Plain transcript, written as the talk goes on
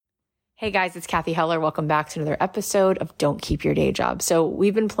Hey guys, it's Kathy Heller. Welcome back to another episode of Don't Keep Your Day Job. So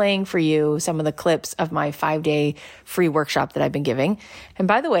we've been playing for you some of the clips of my 5-day free workshop that I've been giving. And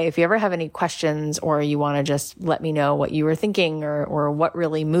by the way, if you ever have any questions or you want to just let me know what you were thinking or what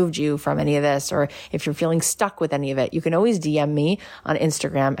really moved you from any of this, or if you're feeling stuck with any of it, you can always DM me on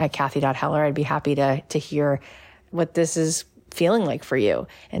Instagram at Kathy.Heller. I'd be happy to hear what this is feeling like for you.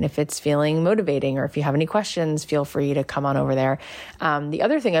 And if it's feeling motivating or if you have any questions, feel free to come on over there. The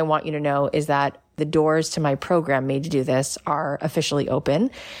other thing I want you to know is that the doors to my program, Made to Do This, are officially open.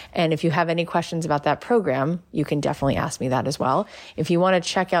 And if you have any questions about that program, you can definitely ask me that as well. If you want to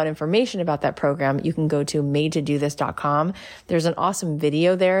check out information about that program, you can go to madetodothis.com. There's an awesome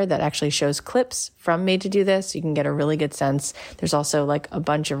video there that actually shows clips from Made to Do This. You can get a really good sense. There's also like a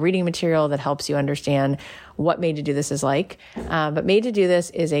bunch of reading material that helps you understand what Made to Do This is like. But Made to Do This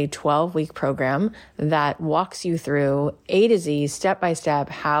is a 12-week program that walks you through A to Z, step by step,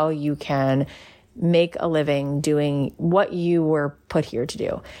 how you can make a living doing what you were put here to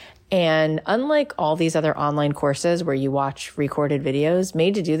do. And unlike all these other online courses where you watch recorded videos,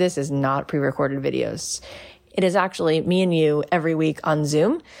 Made to Do This is not pre-recorded videos. It is actually me and you every week on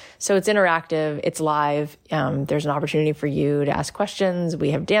Zoom. So it's interactive, it's live. There's an opportunity for you to ask questions.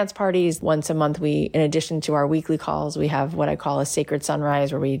 We have dance parties. Once a month, in addition to our weekly calls, we have what I call a sacred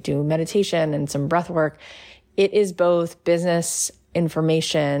sunrise where we do meditation and some breath work. It is both business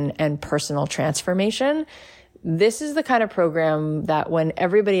information and personal transformation. This is the kind of program that when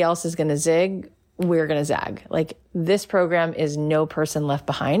everybody else is going to zig, we're going to zag. Like, this program is no person left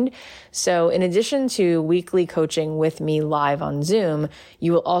behind. So in addition to weekly coaching with me live on Zoom,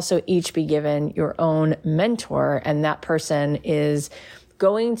 you will also each be given your own mentor, and that person is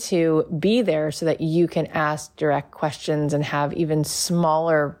going to be there so that you can ask direct questions and have even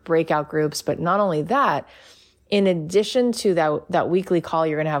smaller breakout groups. But not only that, in addition to that weekly call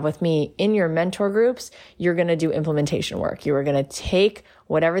you're going to have with me, in your mentor groups, you're going to do implementation work. You are going to take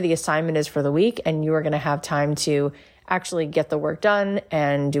whatever the assignment is for the week, and you are going to have time to actually get the work done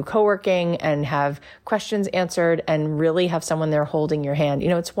and do co-working and have questions answered and really have someone there holding your hand. You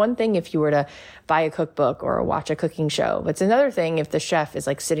know, it's one thing if you were to buy a cookbook or watch a cooking show, but it's another thing if the chef is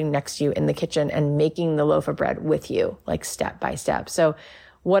like sitting next to you in the kitchen and making the loaf of bread with you, like step by step. So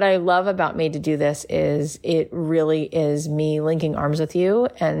what I love about Made to Do This is it really is me linking arms with you.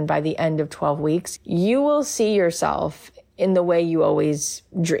 And by the end of 12 weeks, you will see yourself in the way you always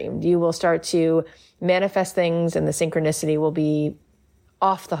dreamed. You will start to manifest things and the synchronicity will be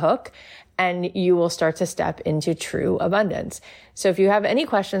off the hook and you will start to step into true abundance. So if you have any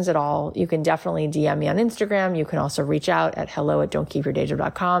questions at all, you can definitely DM me on Instagram. You can also reach out at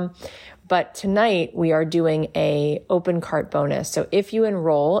hello@don'tkeepyourdayjob.com. But tonight we are doing a open cart bonus. So if you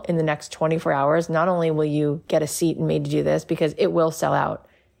enroll in the next 24 hours, not only will you get a seat in Made to Do This, because it will sell out.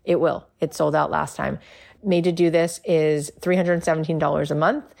 It will. It sold out last time. Made to Do This is $317 a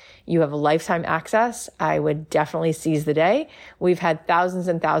month. You have lifetime access. I would definitely seize the day. We've had thousands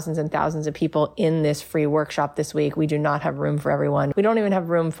and thousands and thousands of people in this free workshop this week. We do not have room for everyone. We don't even have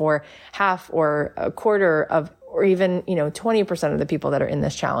room for half or a quarter of, or even, 20% of the people that are in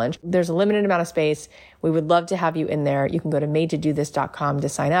this challenge. There's a limited amount of space. We would love to have you in there. You can go to madetodothis.com to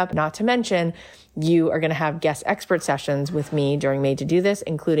sign up. Not to mention, you are going to have guest expert sessions with me during Made to Do This,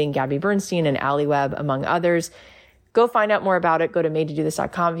 including Gabby Bernstein and Ali Webb, among others. Go find out more about it. Go to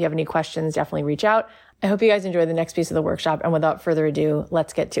madetodothis.com. If you have any questions, definitely reach out. I hope you guys enjoy the next piece of the workshop. And without further ado,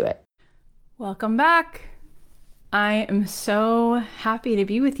 let's get to it. Welcome back. I am so happy to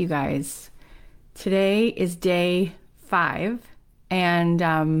be with you guys. Today is day 5,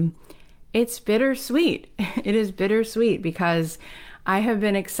 and it's bittersweet. It is bittersweet because I have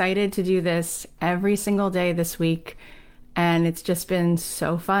been excited to do this every single day this week, and it's just been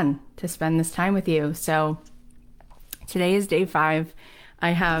so fun to spend this time with you. So today is day 5.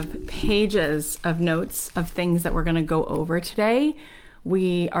 I have pages of notes of things that we're going to go over today.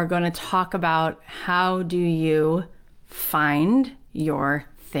 We are going to talk about how do you find your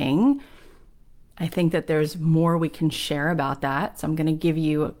thing. I think that there's more we can share about that. So I'm going to give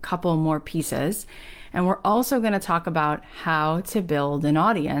you a couple more pieces. And we're also going to talk about how to build an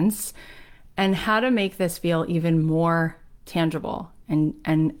audience and how to make this feel even more tangible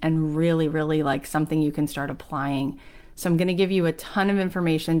and really, really like something you can start applying. So I'm going to give you a ton of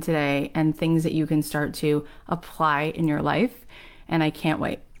information today and things that you can start to apply in your life. And I can't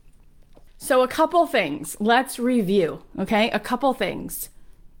wait. So a couple things. Let's review, okay? A couple things.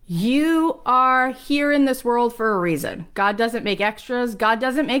 You are here in this world for a reason. God doesn't make extras. God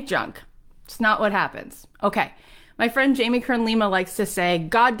doesn't make junk. It's not what happens. Okay. My friend Jamie Kern Lima likes to say,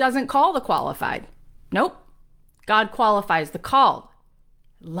 God doesn't call the qualified. Nope. God qualifies the called.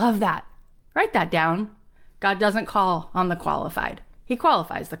 Love that. Write that down. God doesn't call on the qualified. He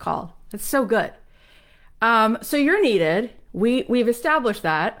qualifies the called. It's so good. So you're needed. We've established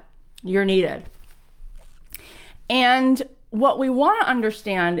that you're needed. And what we want to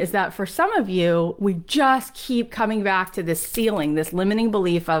understand is that for some of you, we just keep coming back to this ceiling, this limiting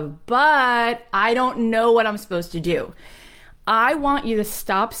belief of, but I don't know what I'm supposed to do. I want you to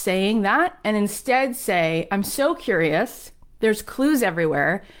stop saying that and instead say, I'm so curious. There's clues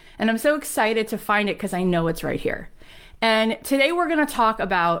everywhere. And I'm so excited to find it because I know it's right here. And today we're going to talk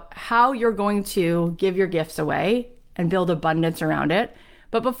about how you're going to give your gifts away and build abundance around it.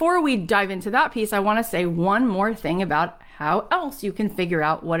 But before we dive into that piece, I want to say one more thing about how else you can figure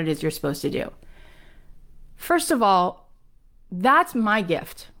out what it is you're supposed to do. First of all, that's my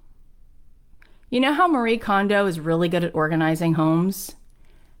gift. You know how Marie Kondo is really good at organizing homes?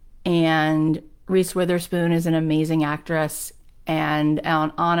 And Reese Witherspoon is an amazing actress, and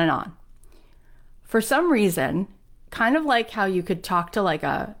on and on. For some reason, kind of like how you could talk to like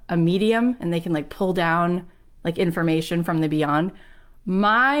a medium and they can like pull down like information from the beyond,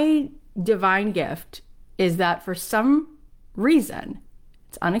 my divine gift is that for some reason,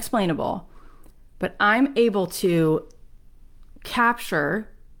 it's unexplainable, but I'm able to capture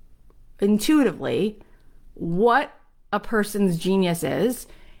intuitively what a person's genius is.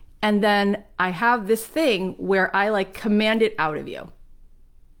 And then I have this thing where I like command it out of you.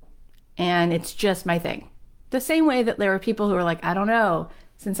 And it's just my thing. The same way that there are people who are like, I don't know,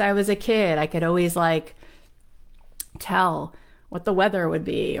 since I was a kid, I could always like tell what the weather would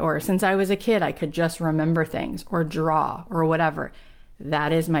be. Or since I was a kid, I could just remember things or draw or whatever.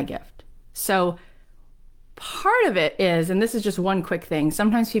 That is my gift. So part of it is, and this is just one quick thing.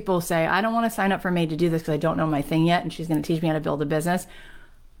 Sometimes people say, I don't want to sign up for Made to Do this because I don't know my thing yet. And she's going to teach me how to build a business.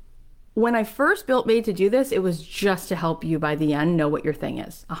 When I first built Made to Do this, it was just to help you by the end know what your thing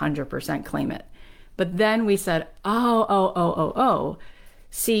is, 100% claim it. But then we said,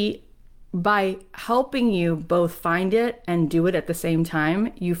 see, by helping you both find it and do it at the same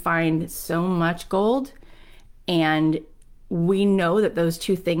time, you find so much gold. And we know that those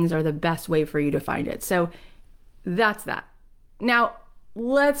two things are the best way for you to find it. So that's that. Now,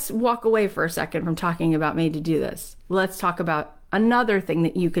 let's walk away for a second from talking about Made to Do this. Let's talk about another thing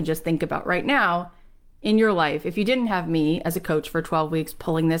that you could just think about right now in your life. If you didn't have me as a coach for 12 weeks,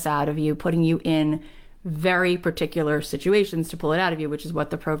 pulling this out of you, putting you in very particular situations to pull it out of you, which is what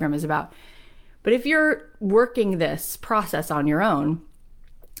the program is about. But if you're working this process on your own,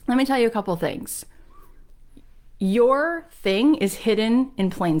 let me tell you a couple things. Your thing is hidden in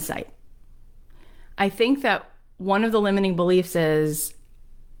plain sight. I think that one of the limiting beliefs is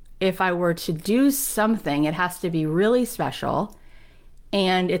if I were to do something, it has to be really special.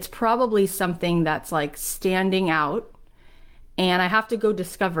 And it's probably something that's like standing out and I have to go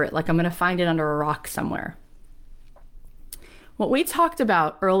discover it. Like I'm going to find it under a rock somewhere. What we talked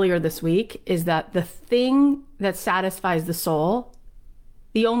about earlier this week is that the thing that satisfies the soul,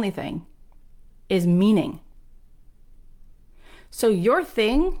 the only thing, is meaning. So your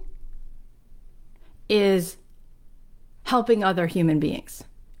thing is helping other human beings,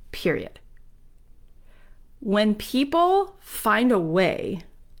 period. When people find a way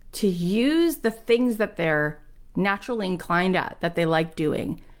to use the things that they're naturally inclined at, that they like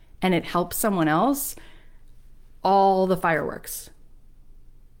doing, and it helps someone else, all the fireworks.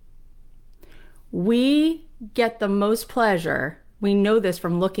 We get the most pleasure. We know this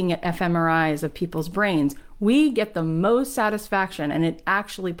from looking at fMRIs of people's brains. We get the most satisfaction, and it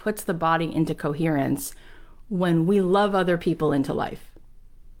actually puts the body into coherence when we love other people into life.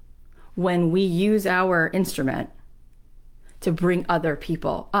 When we use our instrument to bring other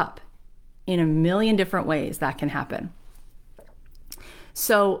people up in a million different ways, that can happen.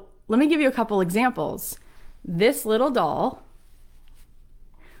 So let me give you a couple examples. This little doll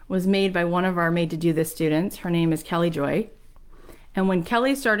was made by one of our Made to Do This students. Her name is Kelly Joy. And when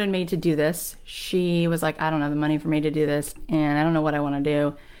Kelly started Made to Do This, she was like, I don't have the money for Made to Do this, and I don't know what I want to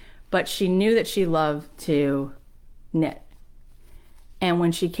do. But she knew that she loved to knit. And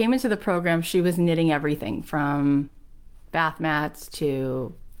when she came into the program, she was knitting everything from bath mats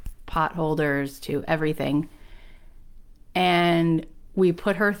to pot holders to everything. And we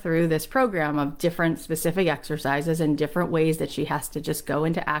put her through this program of different specific exercises and different ways that she has to just go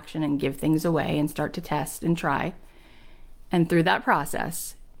into action and give things away and start to test and try. And through that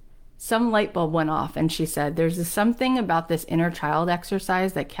process, some light bulb went off and she said, there's something about this inner child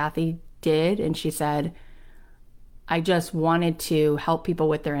exercise that Kathy did. And she said, I just wanted to help people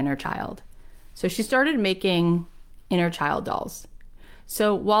with their inner child. So she started making inner child dolls.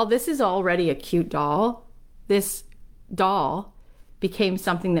 So while this is already a cute doll, this doll became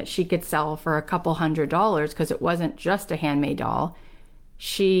something that she could sell for a couple $100 because it wasn't just a handmade doll.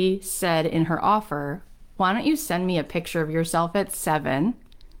 She said in her offer, why don't you send me a picture of yourself at 7?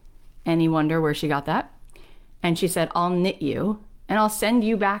 Any wonder where she got that? And she said, I'll knit you and I'll send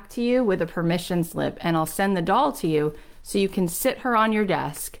you back to you with a permission slip, and I'll send the doll to you so you can sit her on your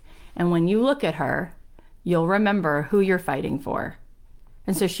desk. And when you look at her, you'll remember who you're fighting for.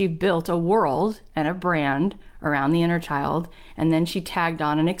 And so she built a world and a brand around the inner child. And then she tagged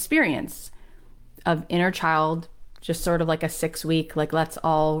on an experience of inner child, just sort of like a 6-week, like, let's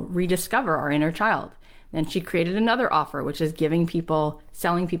all rediscover our inner child. Then she created another offer, which is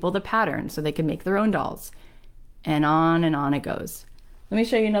selling people the pattern so they can make their own dolls. And on it goes. Let me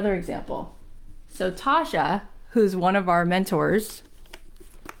show you another example. So Tasha, who's one of our mentors,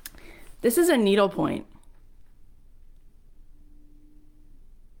 this is a needlepoint.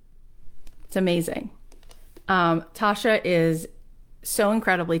 It's amazing. Tasha is so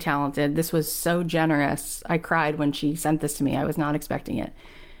incredibly talented. This was so generous. I cried when she sent this to me. I was not expecting it.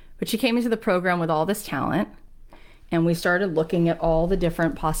 But she came into the program with all this talent, and we started looking at all the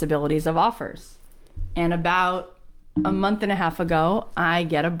different possibilities of offers. And about a month and a half ago, I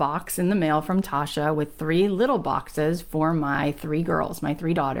get a box in the mail from Tasha with 3 little boxes for my 3 girls, my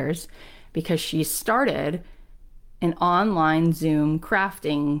 3 daughters, because she started an online Zoom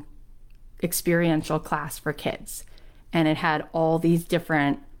crafting experiential class for kids. And it had all these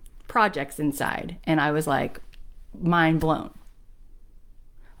different projects inside. And I was like, mind blown.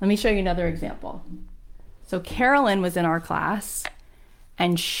 Let me show you another example. So Carolyn was in our class,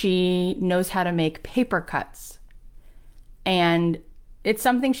 and she knows how to make paper cuts. And it's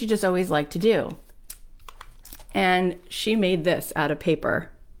something she just always liked to do. And she made this out of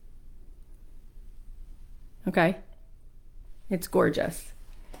paper. Okay? It's gorgeous.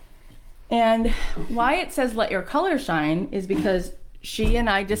 And why it says let your color shine is because she and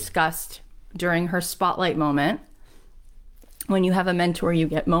I discussed during her spotlight moment. When you have a mentor, you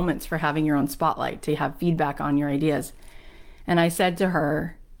get moments for having your own spotlight, to have feedback on your ideas. And I said to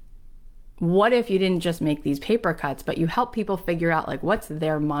her, what if you didn't just make these paper cuts, but you help people figure out, like, what's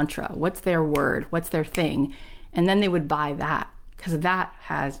their mantra, what's their word, what's their thing? And then they would buy that, because that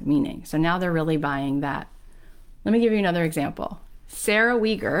has meaning. So now they're really buying that. Let me give you another example. Sarah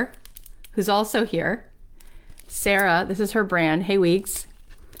Weger, who's also here. Sarah, this is her brand, Hey Weeks.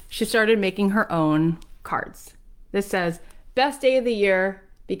 She started making her own cards. This says, best day of the year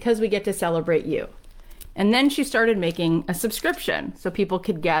because we get to celebrate you. And then she started making a subscription so people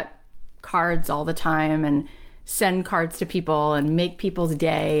could get cards all the time and send cards to people and make people's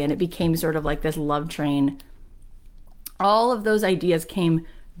day. And it became sort of like this love train. All of those ideas came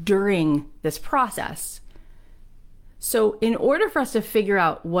during this process. So in order for us to figure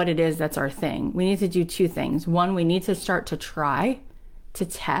out what it is that's our thing, we need to do 2 things. One, we need to start to try, to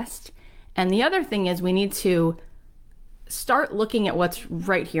test. And the other thing is we need to start looking at what's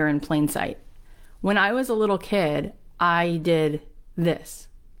right here in plain sight. When I was a little kid, I did this,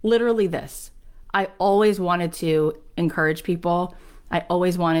 literally this. I always wanted to encourage people. I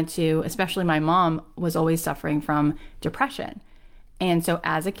always wanted to, especially my mom was always suffering from depression. And so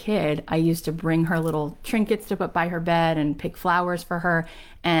as a kid, I used to bring her little trinkets to put by her bed and pick flowers for her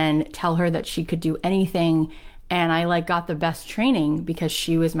and tell her that she could do anything. And I got the best training because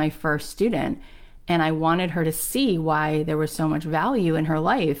she was my first student. And I wanted her to see why there was so much value in her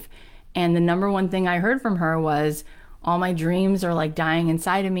life. And the number one thing I heard from her was, all my dreams are dying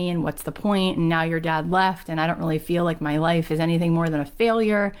inside of me, and what's the point? And now your dad left, and I don't really feel like my life is anything more than a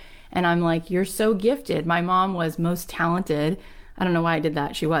failure. And I'm like, you're so gifted. My mom was most talented. I don't know why I did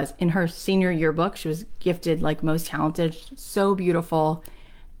that. She was. In her senior yearbook, she was gifted most talented, so beautiful.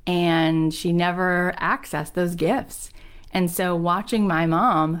 And she never accessed those gifts. And so watching my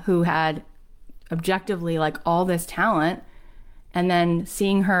mom, who had objectively all this talent, and then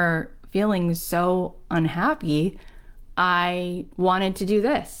seeing her feeling so unhappy, I wanted to do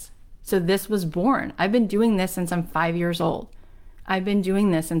this. So this was born. I've been doing this since I'm 5 years old.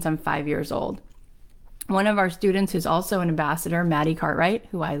 One of our students who's also an ambassador, Maddie Cartwright,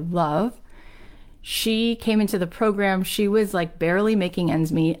 who I love, she came into the program. She was barely making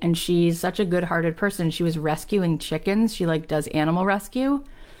ends meet, and she's such a good-hearted person. She was rescuing chickens. She does animal rescue.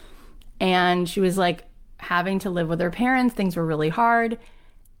 And she was having to live with her parents. Things were really hard.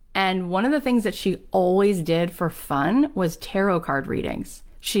 And one of the things that she always did for fun was tarot card readings.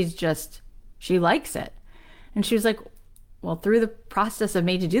 She likes it. And she was like, well, through the process of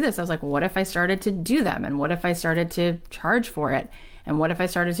me to do this, I was like, well, what if I started to do them? And what if I started to charge for it? And what if I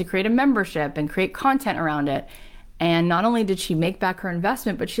started to create a membership and create content around it? And not only did she make back her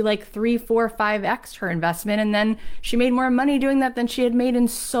investment, but she like 3, 4, 5x her investment. And then she made more money doing that than she had made in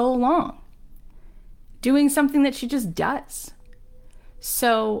so long, doing something that she just does.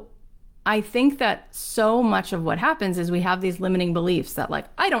 So I think that so much of what happens is we have these limiting beliefs that like,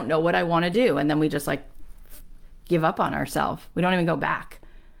 I don't know what I want to do. And then we just like give up on ourselves. We don't even go back.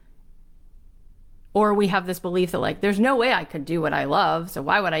 Or we have this belief that like, there's no way I could do what I love. So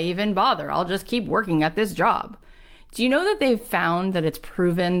why would I even bother? I'll just keep working at this job. Do you know that they've found that it's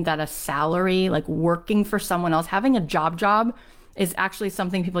proven that a salary, like working for someone else, having a job is actually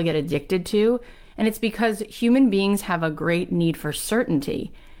something people get addicted to? And it's because human beings have a great need for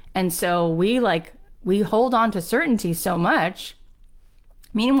certainty. And so we hold on to certainty so much.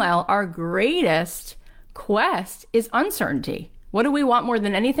 Meanwhile, our greatest quest is uncertainty. What do we want more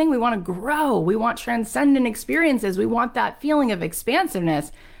than anything? We want to grow. We want transcendent experiences. We want that feeling of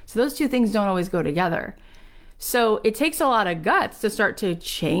expansiveness. So those two things don't always go together. So it takes a lot of guts to start to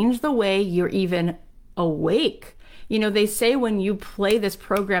change the way you're even awake. You know, they say when you play this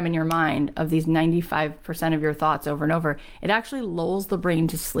program in your mind of these 95% of your thoughts over and over, it actually lulls the brain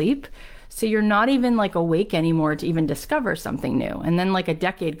to sleep. So you're not even like awake anymore to even discover something new. And then like a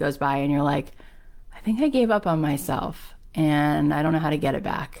decade goes by and you're like, I think I gave up on myself and I don't know how to get it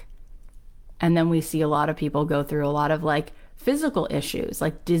back. And then we see a lot of people go through a lot of like physical issues.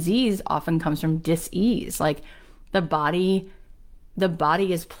 Like disease often comes from dis-ease. Like the body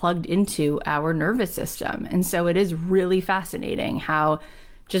is plugged into our nervous system. And so it is really fascinating how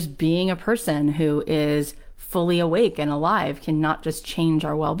just being a person who is fully awake and alive can not just change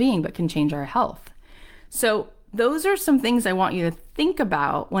our well-being, but can change our health. So those are some things I want you to think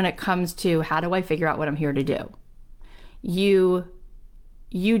about when it comes to how do I figure out what I'm here to do? You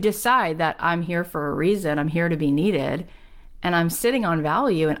decide that I'm here for a reason, I'm here to be needed, and I'm sitting on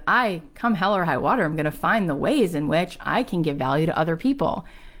value, and I, come hell or high water, I'm going to find the ways in which I can give value to other people.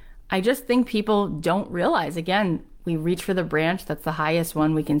 I just think people don't realize, again, we reach for the branch that's the highest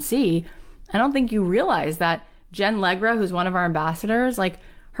one we can see. I don't think you realize that Jen Legra, who's one of our ambassadors, like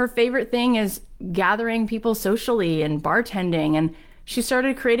her favorite thing is gathering people socially and bartending. And she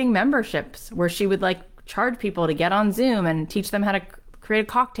started creating memberships where she would like charge people to get on Zoom and teach them how to create a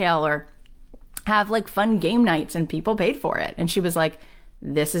cocktail or have like fun game nights, and people paid for it. And she was like,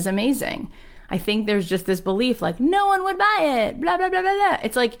 this is amazing. I think there's just this belief like no one would buy it, blah, blah, blah, blah, blah.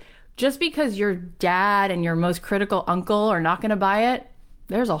 It's like, just because your dad and your most critical uncle are not going to buy it,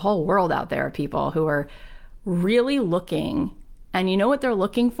 there's a whole world out there of people who are really looking. And you know what they're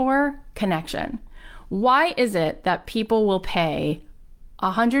looking for? Connection. Why is it that people will pay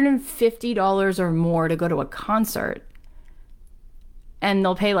 $150 or more to go to a concert, and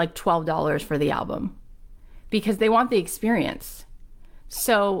they'll pay like $12 for the album? Because they want the experience.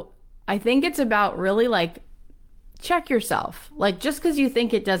 So I think it's about really like, check yourself. Like, just because you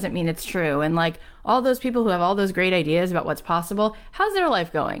think it doesn't mean it's true. And like all those people who have all those great ideas about what's possible, how's their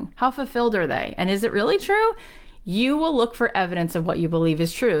life going? How fulfilled are they? And is it really true? You will look for evidence of what you believe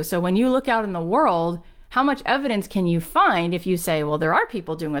is true. So when you look out in the world, how much evidence can you find if you say, well, there are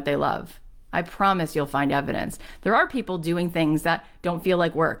people doing what they love? I promise you'll find evidence. There are people doing things that don't feel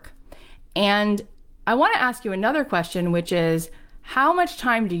like work. And I want to ask you another question, which is, how much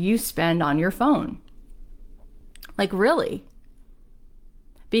time do you spend on your phone? Like, really?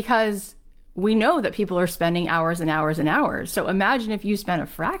 Because we know that people are spending hours and hours and hours. So imagine if you spent a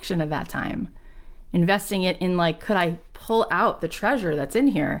fraction of that time investing it in like, could I pull out the treasure that's in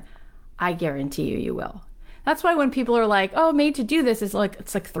here? I guarantee you will. That's why when people are like, oh, made to do this is like,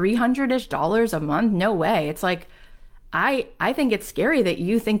 it's like $300-ish a month. No way. It's like, I think it's scary that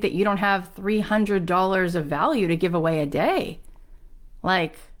you think that you don't have $300 of value to give away a day.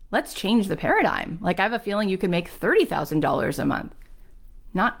 Like, let's change the paradigm. Like, I have a feeling you could make $30,000 a month.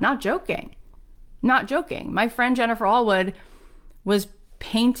 Not joking. Not joking. My friend Jennifer Allwood was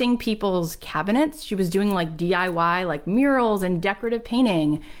painting people's cabinets. She was doing like DIY, like murals and decorative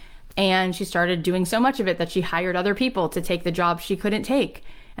painting. And she started doing so much of it that she hired other people to take the job she couldn't take.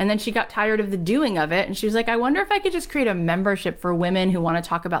 And then she got tired of the doing of it. And she was like, I wonder if I could just create a membership for women who want to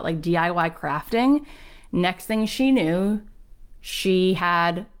talk about like DIY crafting. Next thing she knew, she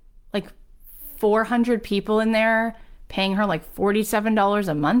had like 400 people in there paying her like $47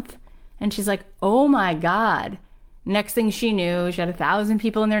 a month. And she's like, oh my God. Next thing she knew, she had 1,000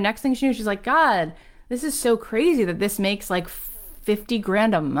 people in there. Next thing she knew, she's like, God, this is so crazy that this makes like 50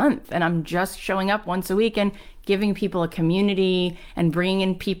 grand a month. And I'm just showing up once a week and giving people a community and bringing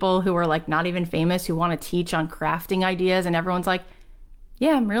in people who are like not even famous who want to teach on crafting ideas. And everyone's like,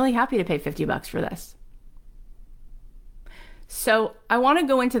 yeah, I'm really happy to pay $50 for this. So I want to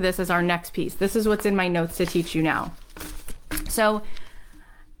go into this as our next piece. This is what's in my notes to teach you now. So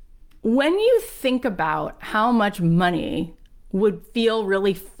when you think about how much money would feel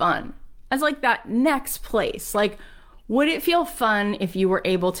really fun as like that next place, like, would it feel fun if you were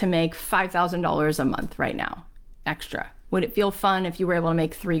able to make $5,000 a month right now, extra? Would it feel fun if you were able to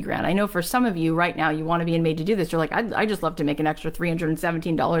make $3,000? I know for some of you right now, you want to be made to do this. You're like, I just love to make an extra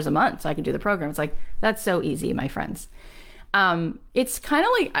 $317 a month so I can do the program. It's like, that's so easy, my friends. It's kind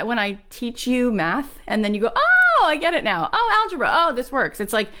of like when I teach you math and then you go, oh, I get it now. Oh, algebra. Oh, this works.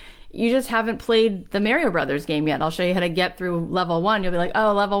 It's like, you just haven't played the Mario Brothers game yet. I'll show you how to get through level 1. You'll be like,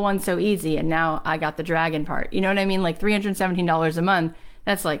 oh, level 1's so easy. And now I got the dragon part. You know what I mean? Like $317 a month.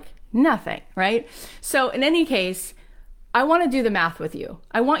 That's like nothing, right? So in any case, I want to do the math with you.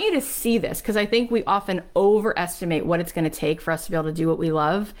 I want you to see this because I think we often overestimate what it's going to take for us to be able to do what we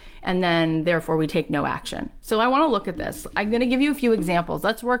love. And then therefore we take no action. So I want to look at this. I'm going to give you a few examples.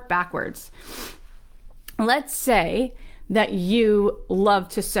 Let's work backwards. Let's say that you love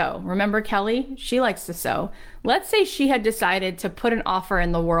to sew. Remember Kelly? She likes to sew. Let's say she had decided to put an offer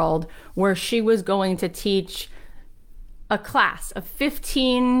in the world where she was going to teach a class of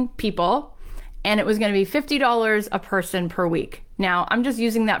 15 people and it was going to be $50 a person per week. Now, I'm just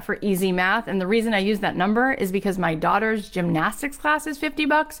using that for easy math. And the reason I use that number is because my daughter's gymnastics class is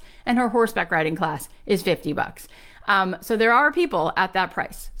 $50 and her horseback riding class is $50. So there are people at that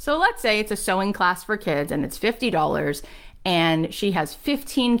price. So let's say it's a sewing class for kids and it's $50 and she has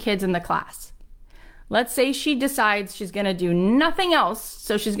 15 kids in the class. Let's say she decides she's going to do nothing else.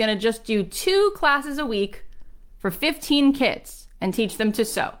 So she's going to just do 2 classes a week for 15 kids and teach them to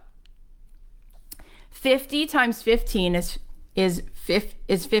sew. 50 times 15 is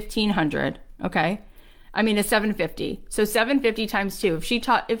 1,500. Okay. I mean, it's 750. So 750 times 2.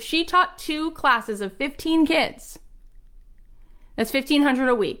 If she taught 2 classes of 15 kids, that's $1,500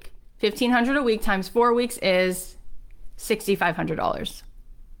 a week. $1,500 a week times 4 weeks is $6,500.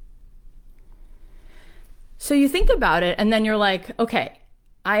 So you think about it and then you're like, okay,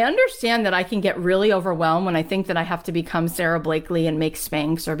 I understand that I can get really overwhelmed when I think that I have to become Sarah Blakely and make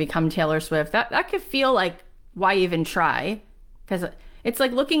Spanx or become Taylor Swift. That could feel like, why even try? Because it's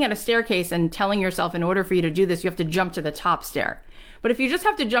like looking at a staircase and telling yourself in order for you to do this, you have to jump to the top stair. But if you just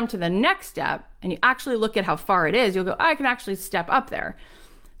have to jump to the next step and you actually look at how far it is, you'll go, I can actually step up there.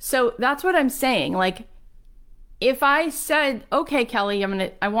 So that's what I'm saying. Like, if I said, okay, Kelly,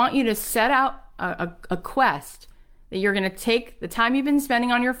 I want you to set out a quest that you're going to take the time you've been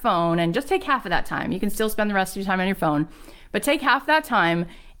spending on your phone and just take half of that time. You can still spend the rest of your time on your phone, but take half that time.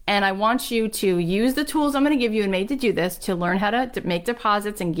 And I want you to use the tools I'm going to give you and made to do this to learn how to make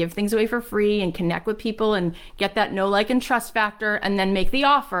deposits and give things away for free and connect with people and get that know, like, and trust factor and then make the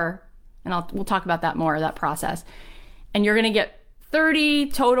offer. And we'll talk about that more, that process. And you're going to get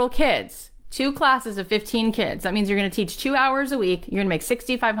 30 total kids, 2 classes of 15 kids. That means you're going to teach 2 hours a week. You're going to make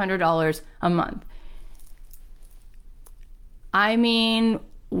 $6,500 a month. I mean,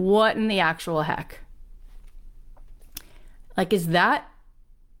 what in the actual heck? Like, is that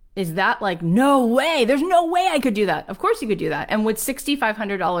like, no way, there's no way I could do that? Of course you could do that. And would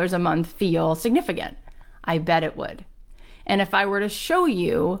 $6,500 a month feel significant? I bet it would. And if I were to show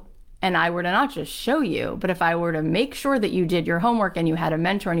you, and I were to not just show you, but if I were to make sure that you did your homework and you had a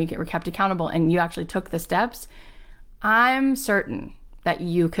mentor and you were kept accountable and you actually took the steps, I'm certain that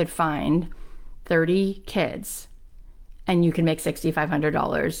you could find 30 kids and you can make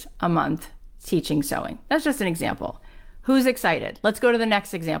 $6,500 a month teaching sewing. That's just an example. Who's excited? Let's go to the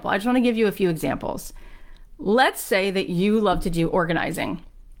next example. I just want to give you a few examples. Let's say that you love to do organizing.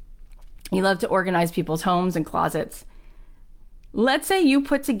 You love to organize people's homes and closets. Let's say you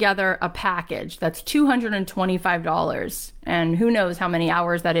put together a package that's $225, and who knows how many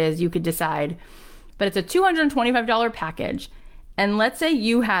hours that is, you could decide, but it's a $225 package. And let's say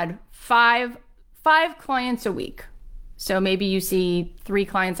you had five clients a week. So maybe you see 3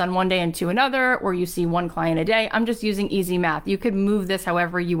 clients on one day and 2 another, or you see 1 client a day. I'm just using easy math. You could move this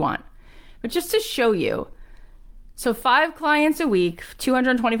however you want. But just to show you, so 5 clients a week,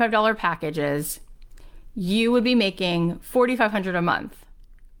 $225 packages, you would be making $4,500 a month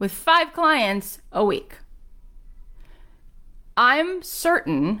with 5 clients a week. I'm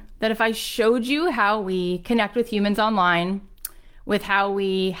certain that if I showed you how we connect with humans online, with how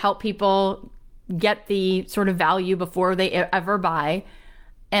we help people get the sort of value before they ever buy,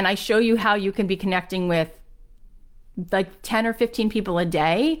 and I show you how you can be connecting with like 10 or 15 people a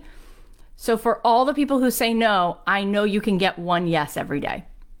day. So for all the people who say no, I know you can get 1 yes every day.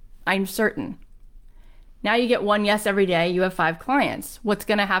 I'm certain. Now you get 1 yes every day, you have 5 clients. What's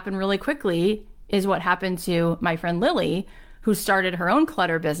going to happen really quickly is what happened to my friend Lily, who started her own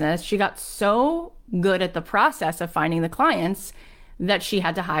clutter business, she got so good at the process of finding the clients that she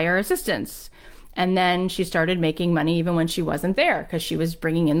had to hire assistants. And then she started making money even when she wasn't there because she was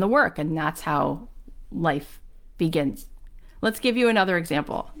bringing in the work. And that's how life begins. Let's give you another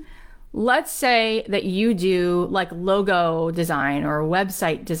example. Let's say that you do like logo design or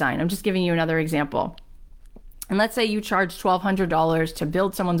website design. I'm just giving you another example. And let's say you charge $1,200 to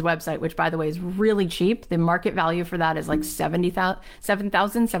build someone's website, which by the way is really cheap. The market value for that is like $7,000,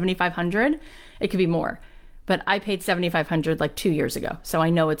 $7,500. It could be more, but I paid $7,500 like 2 years ago. So I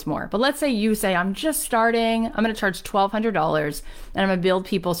know it's more, but let's say you say, I'm just starting, I'm going to charge $1,200 and I'm going to build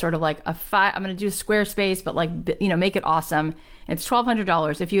people sort of like I'm going to do Squarespace, but like, make it awesome. It's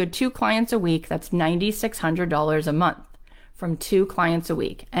 $1,200. If you had 2 clients a week, that's $9,600 a month from 2 clients a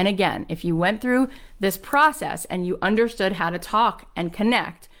week. And again, if you went through this process and you understood how to talk and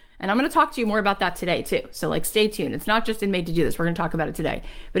connect, and I'm going to talk to you more about that today too. So like, stay tuned. It's not just in Made to Do This. We're going to talk about it today.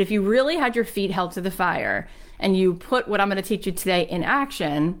 But if you really had your feet held to the fire and you put what I'm going to teach you today in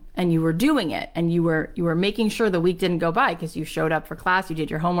action and you were doing it and you were making sure the week didn't go by because you showed up for class, you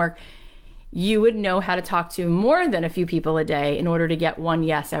did your homework, you would know how to talk to more than a few people a day in order to get one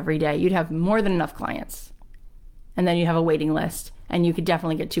yes every day. You'd have more than enough clients. And then you have a waiting list and you could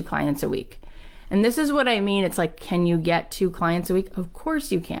definitely get 2 clients a week. And this is what I mean. It's like, can you get 2 clients a week? Of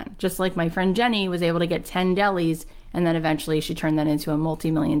course you can. Just like my friend Jenny was able to get 10 delis and then eventually she turned that into a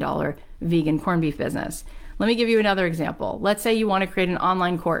multi-million-dollar vegan corned beef business. Let me give you another example. Let's say you want to create an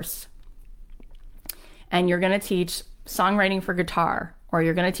online course and you're going to teach songwriting for guitar, or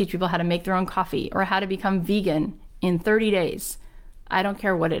you're going to teach people how to make their own coffee or how to become vegan in 30 days. I don't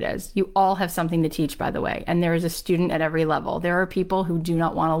care what it is. You all have something to teach, by the way. And there is a student at every level. There are people who do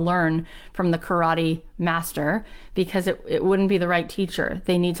not want to learn from the karate master because it wouldn't be the right teacher.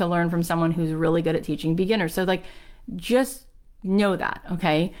 They need to learn from someone who's really good at teaching beginners. So like, just know that,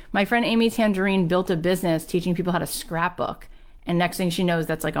 okay? My friend Amy Tangerine built a business teaching people how to scrapbook. And next thing she knows,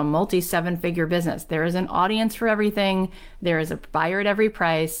 that's like a multi-7-figure business. There is an audience for everything. There is a buyer at every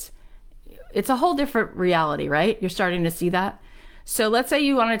price. It's a whole different reality, right? You're starting to see that. So let's say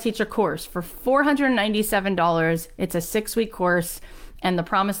you want to teach a course for $497. It's a 6-week course. And the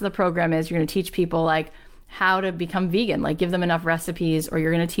promise of the program is you're going to teach people like how to become vegan, like give them enough recipes, or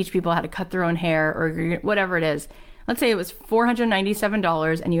you're going to teach people how to cut their own hair, or whatever it is. Let's say it was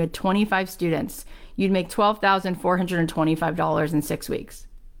 $497 and you had 25 students. You'd make $12,425 in 6 weeks.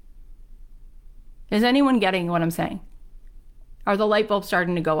 Is anyone getting what I'm saying? Are the light bulbs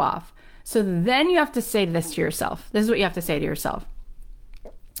starting to go off? So then you have to say this to yourself. This is what you have to say to yourself.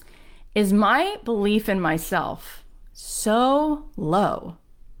 Is my belief in myself so low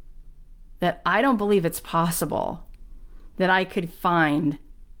that I don't believe it's possible that I could find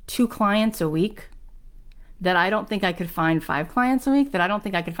 2 clients a week? That I don't think I could find 5 clients a week? That I don't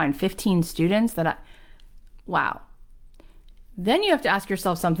think I could find 15 students? Wow. Then you have to ask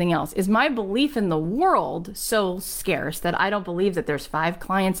yourself something else. Is my belief in the world so scarce that I don't believe that there's 5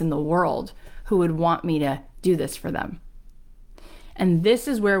 clients in the world who would want me to do this for them? And this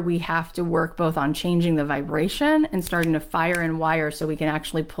is where we have to work both on changing the vibration and starting to fire and wire so we can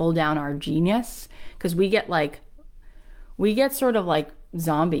actually pull down our genius. Because we get sort of like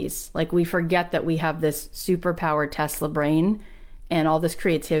zombies. Like we forget that we have this superpower Tesla brain and all this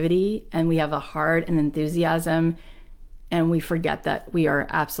creativity, and we have a heart and enthusiasm. And we forget that we are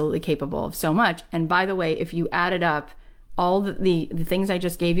absolutely capable of so much. And by the way, if you added up all the things I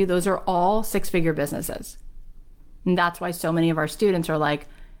just gave you, those are all 6-figure businesses. And that's why so many of our students are like,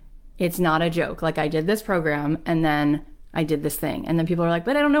 it's not a joke. Like I did this program and then I did this thing. And then people are like,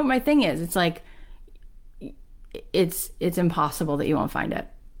 but I don't know what my thing is. It's like, it's impossible that you won't find it.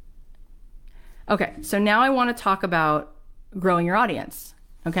 Okay, so now I want to talk about growing your audience,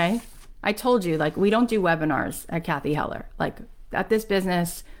 okay? I told you, like, we don't do webinars at Cathy Heller. Like, at this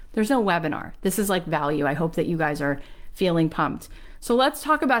business, there's no webinar. This is like value. I hope that you guys are feeling pumped. So let's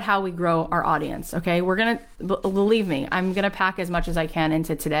talk about how we grow our audience, okay? We're going to, believe me, I'm going to pack as much as I can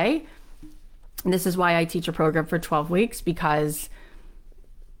into today. And this is why I teach a program for 12 weeks, because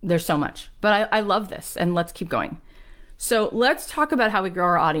there's so much. But I love this, and let's keep going. So let's talk about how we grow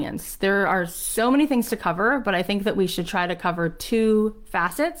our audience. There are so many things to cover, but I think that we should try to cover 2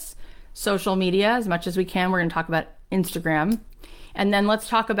 facets. Social media, as much as we can. We're going to talk about Instagram. And then let's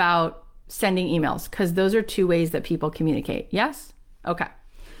talk about sending emails, because those are 2 ways that people communicate. Yes? Okay.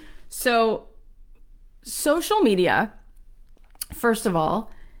 So social media, first of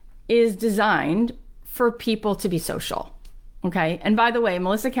all, is designed for people to be social. Okay. And by the way,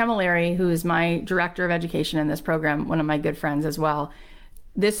 Melissa Camilleri, who is my director of education in this program, one of my good friends as well,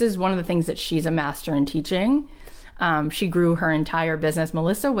 this is one of the things that she's a master in teaching. She grew her entire business.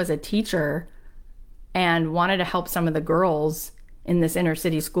 Melissa was a teacher and wanted to help some of the girls in this inner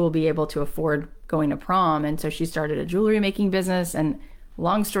city school be able to afford going to prom. And so she started a jewelry making business. And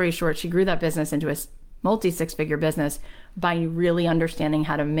long story short, she grew that business into a multi-six-figure business by really understanding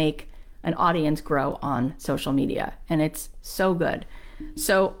how to make an audience grow on social media. And it's so good.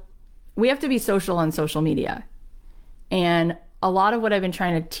 So we have to be social on social media. And a lot of what I've been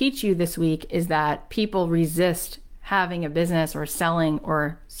trying to teach you this week is that people resist having a business or selling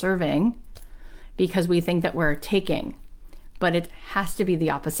or serving because we think that we're taking, but it has to be the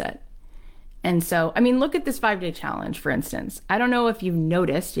opposite. And so, I mean, look at this 5-day challenge, for instance. I don't know if you've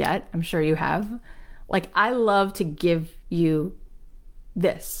noticed yet. I'm sure you have. Like, I love to give you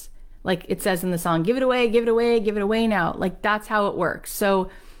this. Like it says in the song, give it away, give it away, give it away now. Like, that's how it works. So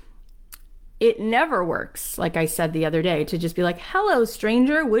it never works, like I said the other day, to just be like, hello,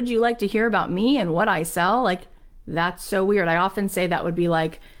 stranger, would you like to hear about me and what I sell? Like, that's so weird. I often say that would be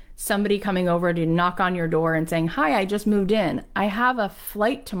like somebody coming over to knock on your door and saying, hi, I just moved in. I have a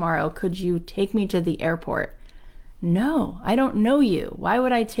flight tomorrow. Could you take me to the airport? No, I don't know you. Why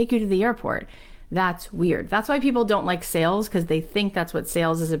would I take you to the airport? That's weird. That's why people don't like sales, because they think that's what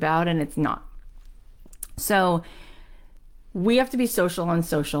sales is about, and it's not. So we have to be social on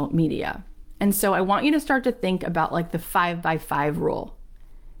social media. And so I want you to start to think about like the 5x5 rule.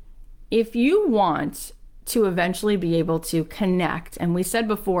 If you want to eventually be able to connect, and we said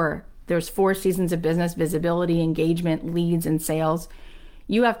before, there's 4 seasons of business: visibility, engagement, leads, and sales.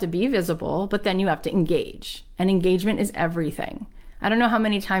 You have to be visible, but then you have to engage. And engagement is everything. I don't know how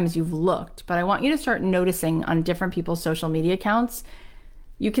many times you've looked, but I want you to start noticing on different people's social media accounts.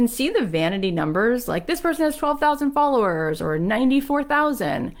 You can see the vanity numbers, like this person has 12,000 followers or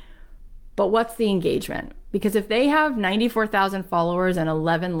 94,000. But what's the engagement? Because if they have 94,000 followers and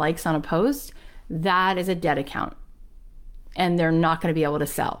 11 likes on a post, that is a dead account and they're not going to be able to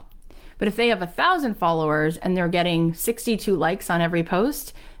sell. But if they have 1,000 followers and they're getting 62 likes on every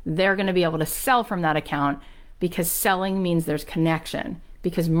post, they're going to be able to sell from that account, because selling means there's connection,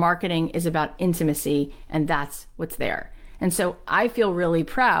 because marketing is about intimacy, and that's what's there. And so I feel really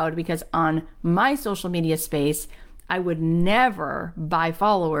proud because on my social media space, I would never buy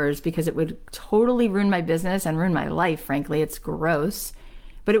followers because it would totally ruin my business and ruin my life, frankly. It's gross,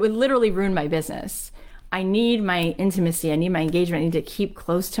 but it would literally ruin my business. I need my intimacy. I need my engagement. I need to keep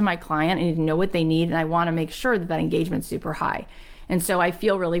close to my client. I need to know what they need, and I want to make sure that that engagement's super high. And so I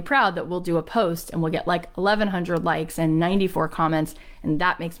feel really proud that we'll do a post and we'll get like 1,100 likes and 94 comments, and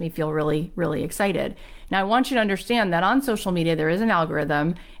that makes me feel really, really excited. Now, I want you to understand that on social media, there is an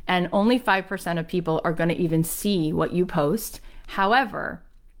algorithm, and only 5% of people are going to even see what you post. However,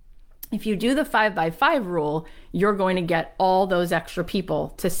 if you do the 5x5 rule, you're going to get all those extra people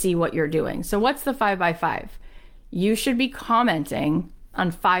to see what you're doing. So what's the 5x5? You should be commenting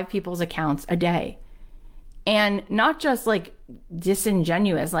on 5 people's accounts a day. And not just like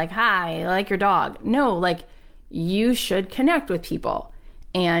disingenuous, like, hi, I like your dog. No, like, you should connect with people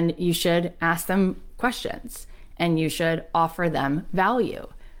and you should ask them questions and you should offer them value.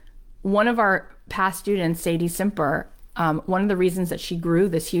 One of our past students, Sadie Simper, one of the reasons that she grew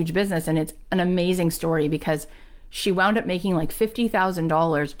this huge business, and it's an amazing story because she wound up making like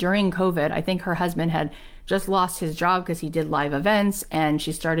 $50,000 during COVID. I think her husband had just lost his job because he did live events, and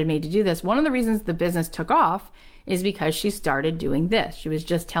she started Made to Do This. One of the reasons the business took off is because she started doing this. She was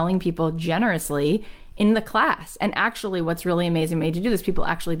just telling people generously in the class. And actually what's really amazing Made to Do This, people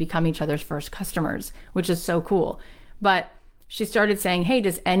actually become each other's first customers, which is so cool. But she started saying, hey,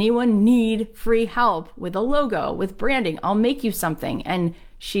 does anyone need free help with a logo, with branding? I'll make you something. And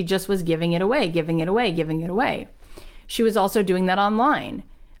she just was giving it away, giving it away, giving it away. She was also doing that online.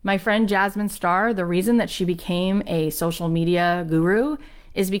 My friend Jasmine Starr, the reason that she became a social media guru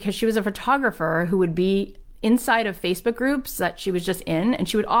is because she was a photographer who would be inside of Facebook groups that she was just in, and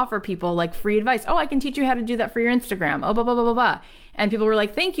she would offer people like free advice. Oh, I can teach you how to do that for your Instagram. Oh, blah, blah, blah, blah, blah. And people were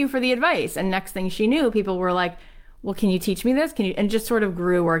like, thank you for the advice. And next thing she knew, people were like, well, can you teach me this? Can you? And just sort of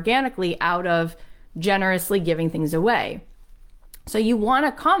grew organically out of generously giving things away. So you want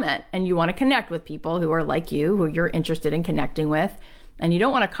to comment and you want to connect with people who are like you, who you're interested in connecting with. And you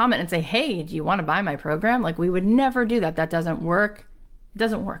don't want to comment and say, hey, do you want to buy my program? Like, we would never do that. That doesn't work. It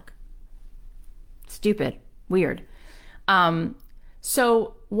doesn't work. Stupid. Weird.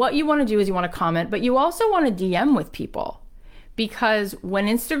 So what you want to do is you want to comment, but you also want to DM with people, because when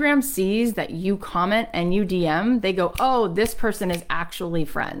Instagram sees that you comment and you DM, they go, oh, this person is actually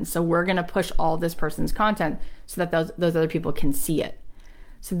friends. So we're going to push all this person's content so that those other people can see it.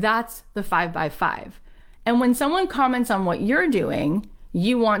 So that's the 5x5. And when someone comments on what you're doing,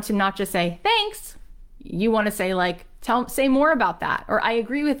 you want to not just say, thanks. you want to say like, say more about that. Or I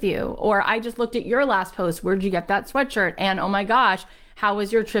agree with you. Or I just looked at your last post. Where'd you get that sweatshirt? And oh my gosh, how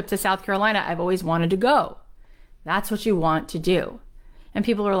was your trip to South Carolina? I've always wanted to go. That's what you want to do. And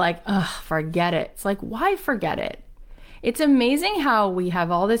people are like, ugh, forget it. It's like, why forget it? It's amazing how we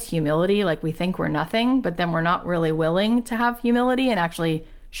have all this humility, like we think we're nothing, but then we're not really willing to have humility and actually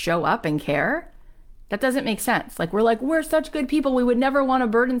show up and care. That doesn't make sense. Like we're such good people. We would never want to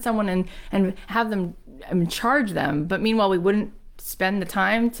burden someone and have them charge them. But meanwhile, we wouldn't spend the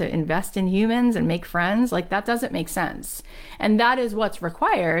time to invest in humans and make friends. Like that doesn't make sense. And that is what's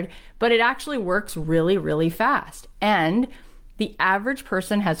required, but it actually works really, really fast. And the average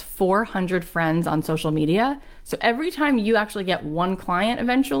person has 400 friends on social media. So every time you actually get one client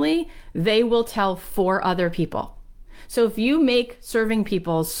eventually, they will tell 4 other people. So if you make serving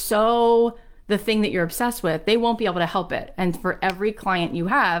people so the thing that you're obsessed with, they won't be able to help it. And for every client you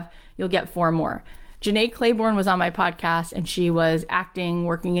have, you'll get 4 more. Janae Claiborne was on my podcast and she was acting,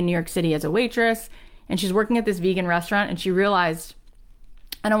 working in New York City as a waitress. And she's working at this vegan restaurant and she realized,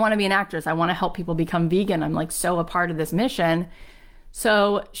 I don't want to be an actress. I want to help people become vegan. I'm like so a part of this mission.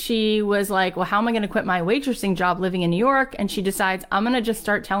 So she was like, well, how am I going to quit my waitressing job living in New York? And she decides, I'm going to just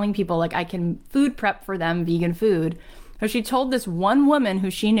start telling people like I can food prep for them vegan food. So she told this one woman who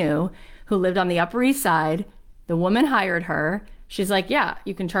she knew who lived on the Upper East Side. The woman hired her. She's like, yeah,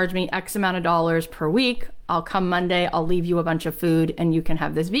 you can charge me X amount of dollars per week. I'll come Monday. I'll leave you a bunch of food and you can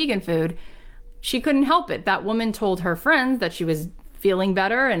have this vegan food. She couldn't help it. That woman told her friends that she was feeling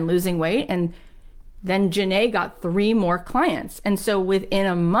better and losing weight. And then Janae got 3 more clients. And so within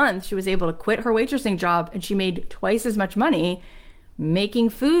a month, she was able to quit her waitressing job and she made twice as much money making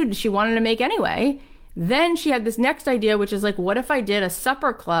food she wanted to make anyway. Then she had this next idea, which is like, what if I did a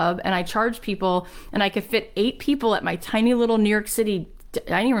supper club and I charged people and I could fit 8 people at my tiny little New York City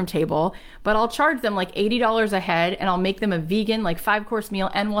dining room table, but I'll charge them like $80 a head and I'll make them a vegan, like 5-course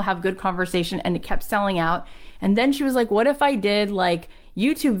meal and we'll have good conversation. And it kept selling out. And then she was like, what if I did like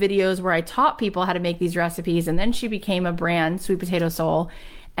YouTube videos where I taught people how to make these recipes? And then she became a brand, Sweet Potato Soul,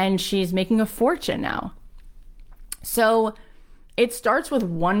 and she's making a fortune now. So it starts with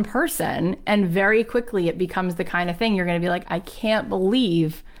one person and very quickly it becomes the kind of thing you're going to be like, I can't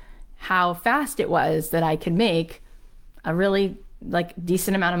believe how fast it was that I could make a really like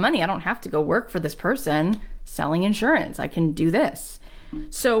decent amount of money. I don't have to go work for this person selling insurance. I can do this.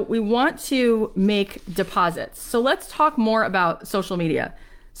 So we want to make deposits. So let's talk more about social media.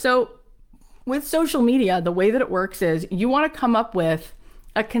 So with social media, the way that it works is you want to come up with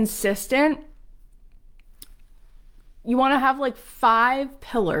a consistent, you want to have like 5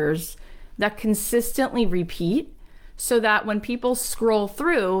 pillars that consistently repeat so that when people scroll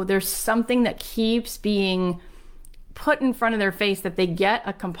through, there's something that keeps being put in front of their face that they get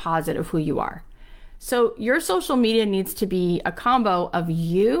a composite of who you are. So your social media needs to be a combo of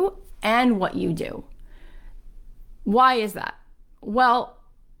you and what you do. Why is that? Well,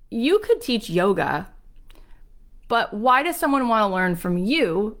 you could teach yoga, but why does someone want to learn from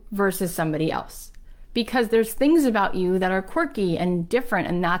you versus somebody else? Because there's things about you that are quirky and different,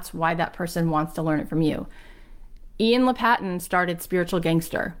 and that's why that person wants to learn it from you. Ian LePatin started Spiritual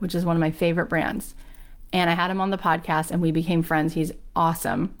Gangster, which is one of my favorite brands. And I had him on the podcast and we became friends. He's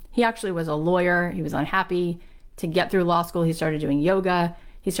awesome. He actually was a lawyer. He was unhappy. To get through law school, he started doing yoga.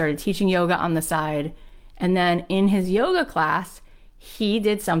 He started teaching yoga on the side. And then in his yoga class, he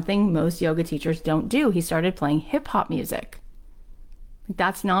did something most yoga teachers don't do. He started playing hip hop music.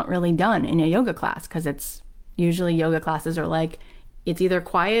 That's not really done in a yoga class because it's usually yoga classes are like, it's either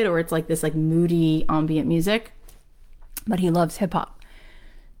quiet or it's like this like moody ambient music, but he loves hip hop.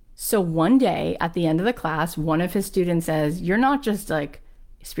 So one day at the end of the class, one of his students says, you're not just like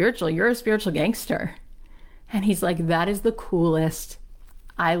spiritual, you're a spiritual gangster. And he's like, that is the coolest.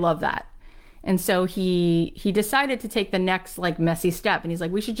 I love that. And so he decided to take the next like messy step. And he's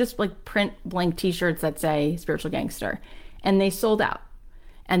like, we should just like print blank t-shirts that say Spiritual Gangster. And they sold out.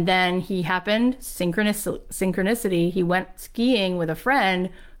 And then he happened, synchronicity, he went skiing with a friend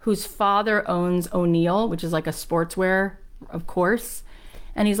whose father owns O'Neill, which is like a sportswear, of course.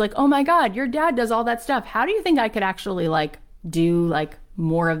 And he's like, oh my God, your dad does all that stuff. How do you think I could actually like do like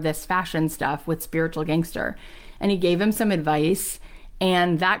more of this fashion stuff with Spiritual Gangster? And he gave him some advice.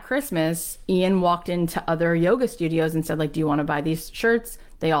 And that Christmas, Ian walked into other yoga studios and said, like, do you want to buy these shirts?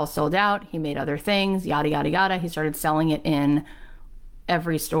 They all sold out. He made other things, yada, yada, yada. He started selling it in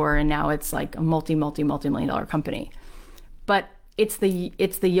every store. And now it's like a multi-million dollar company. But it's the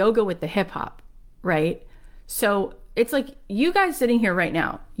yoga with the hip hop, right? So it's like you guys sitting here right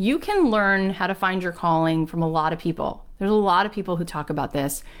now, you can learn how to find your calling from a lot of people. There's a lot of people who talk about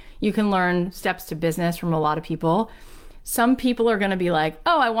this. You can learn steps to business from a lot of people. Some people are going to be like,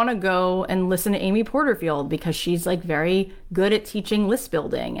 oh, I want to go and listen to Amy Porterfield because she's like very good at teaching list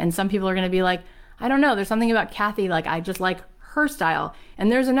building. And some people are going to be like, I don't know, there's something about Kathy, like I just like her style.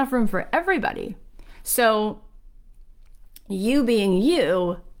 And there's enough room for everybody. So you being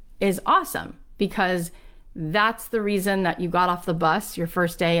you is awesome, because that's the reason that you got off the bus your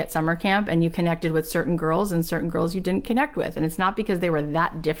first day at summer camp and you connected with certain girls and certain girls you didn't connect with. And it's not because they were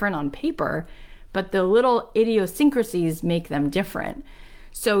that different on paper, but the little idiosyncrasies make them different.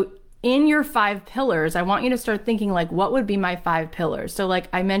 So in your 5 pillars, I want you to start thinking like, what would be my 5 pillars? So like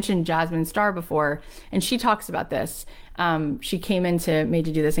I mentioned Jasmine Star before, and she talks about this. She came into Made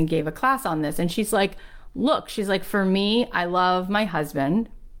to Do This and gave a class on this. And she's like, look, she's like, for me, I love my husband.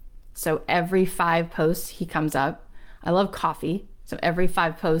 So every 5 posts, he comes up. I love coffee. So every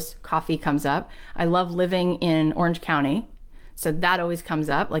 5 posts, coffee comes up. I love living in Orange County. So that always comes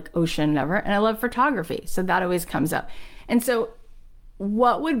up, like ocean, never. And I love photography. So that always comes up. And so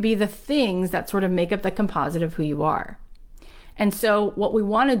what would be the things that sort of make up the composite of who you are? And so what we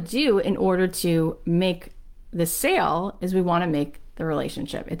want to do in order to make the sale is we want to make the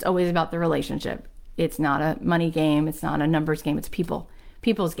relationship. It's always about the relationship. It's not a money game. It's not a numbers game. It's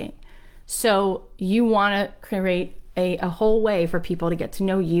people's game. So you want to create a whole way for people to get to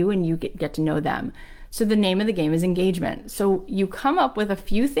know you and you get to know them. So the name of the game is engagement. So you come up with a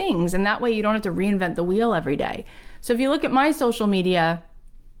few things, and that way you don't have to reinvent the wheel every day. So if you look at my social media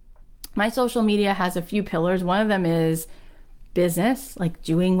has a few pillars. One of them is business, like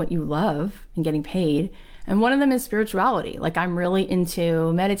doing what you love and getting paid. And one of them is spirituality. Like I'm really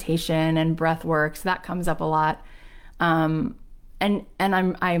into meditation and breath work. So that comes up a lot. And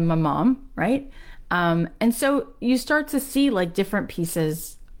I'm a mom, right? And so you start to see like different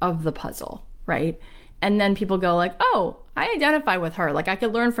pieces of the puzzle, right? And then people go like, oh, I identify with her. Like I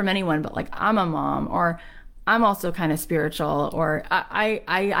could learn from anyone, but like I'm a mom, or I'm also kind of spiritual, or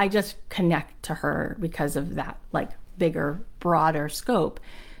I just connect to her because of that like bigger, broader scope.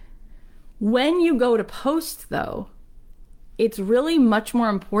 When you go to post though, it's really much more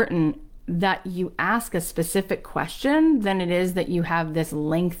important that you ask a specific question than it is that you have this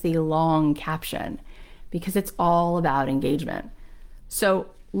lengthy, long caption, because it's all about engagement.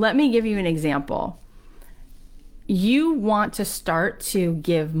 So let me give you an example. You want to start to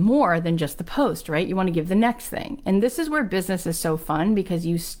give more than just the post, right? You want to give the next thing. And this is where business is so fun, because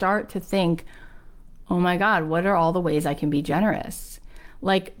you start to think, oh my God, what are all the ways I can be generous?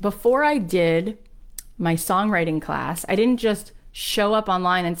 Like before I did my songwriting class, I didn't just show up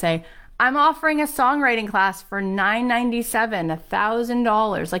online and say, I'm offering a songwriting class for $997,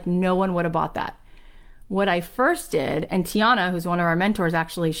 $1,000. Like no one would have bought that. What I first did, and Tiana, who's one of our mentors,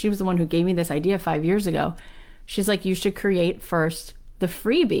 actually, she was the one who gave me this idea 5 years ago. She's like, you should create first the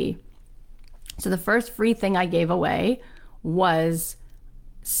freebie. So the first free thing I gave away was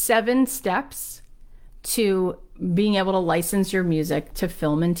 7 steps to being able to license your music to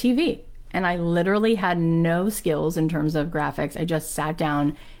film and TV. And I literally had no skills in terms of graphics. I just sat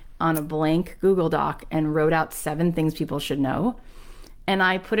down on a blank Google Doc and wrote out 7 things people should know. And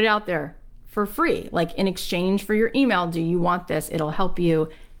I put it out there for free, like in exchange for your email. Do you want this? It'll help you.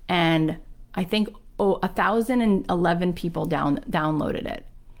 And I think 1,011 people downloaded it.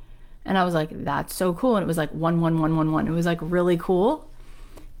 And I was like, that's so cool. And it was like 11111. It was like really cool.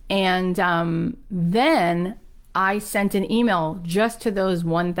 And then I sent an email just to those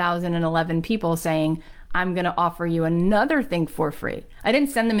 1,011 people saying, I'm going to offer you another thing for free. I didn't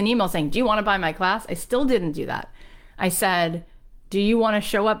send them an email saying, do you want to buy my class? I still didn't do that. I said, do you want to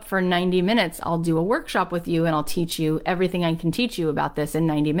show up for 90 minutes? I'll do a workshop with you and I'll teach you everything I can teach you about this in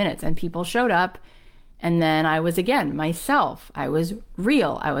 90 minutes. And people showed up. And then I was, again, myself. I was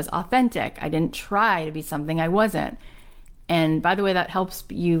real. I was authentic. I didn't try to be something I wasn't. And by the way, that helps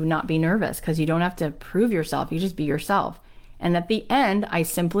you not be nervous, because you don't have to prove yourself. You just be yourself. And at the end, I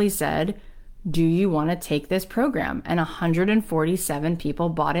simply said, do you want to take this program? And 147 people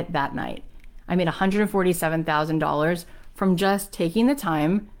bought it that night. I made $147,000 from just taking the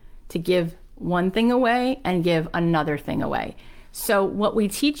time to give one thing away and give another thing away. So what we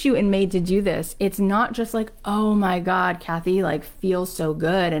teach you in Made to Do This, it's not just like, oh my God, Kathy, like feels so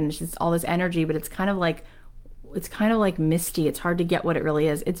good and it's just all this energy, but it's kind of like misty. It's hard to get what it really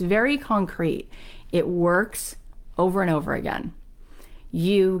is. It's very concrete. It works over and over again.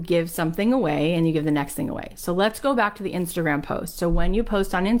 You give something away and you give the next thing away. So let's go back to the Instagram post. So when you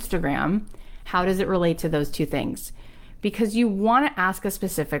post on Instagram, how does it relate to those two things? Because you want to ask a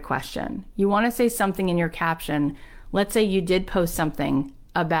specific question. You want to say something in your caption. Let's say you did post something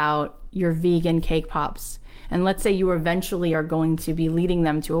about your vegan cake pops. And let's say you eventually are going to be leading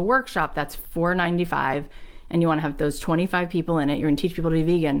them to a workshop that's $4.95, and you want to have those 25 people in it. You're going to teach people to be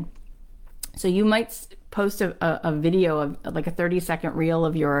vegan. So you might post a video of like a 30-second reel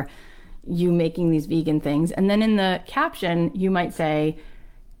of you making these vegan things. And then in the caption, you might say,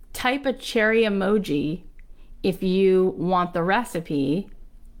 type a cherry emoji if you want the recipe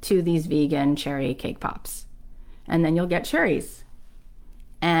to these vegan cherry cake pops. And then you'll get cherries.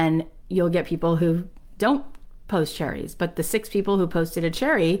 And you'll get people who don't post cherries. But the 6 people who posted a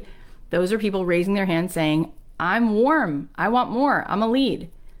cherry, those are people raising their hand saying, I'm warm, I want more, I'm a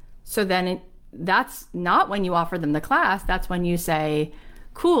lead. So then that's not when you offer them the class, that's when you say,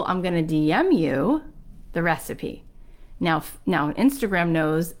 cool, I'm gonna DM you the recipe. Now Instagram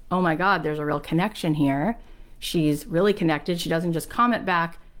knows, oh my God, there's a real connection here. She's really connected. She doesn't just comment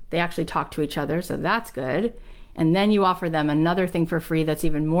back, they actually talk to each other, so that's good. And then you offer them another thing for free that's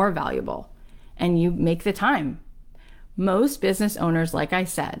even more valuable, and you make the time. Most business owners, like I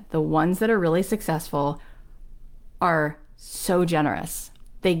said, the ones that are really successful are so generous.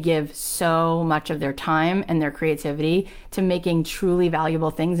 They give so much of their time and their creativity to making truly valuable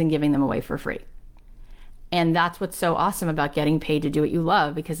things and giving them away for free. And that's what's so awesome about getting paid to do what you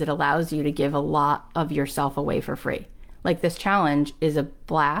love, because it allows you to give a lot of yourself away for free. Like this challenge is a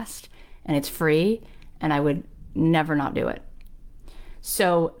blast and it's free, and I would never not do it.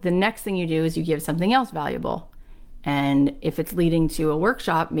 So the next thing you do is you give something else valuable. And if it's leading to a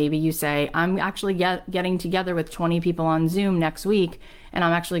workshop, maybe you say, I'm actually getting together with 20 people on Zoom next week, and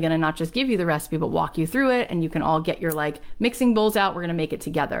I'm actually going to not just give you the recipe, but walk you through it, and you can all get your like mixing bowls out. We're going to make it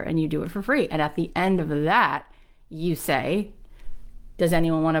together, and you do it for free. And at the end of that, you say, does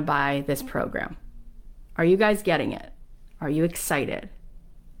anyone want to buy this program? Are you guys getting it? Are you excited?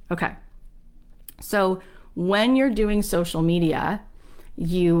 Okay. So when you're doing social media,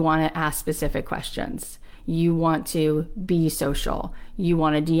 you want to ask specific questions. You want to be social. You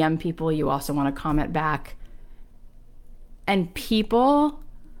want to DM people. You also want to comment back. And people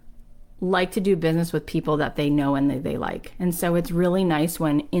like to do business with people that they know and they like. And so it's really nice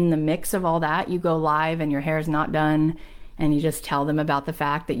when in the mix of all that, you go live and your hair's not done, and you just tell them about the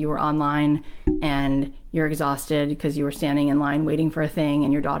fact that you were online and you're exhausted because you were standing in line waiting for a thing,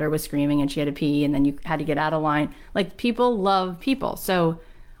 and your daughter was screaming and she had to pee, and then you had to get out of line. Like, people love people. So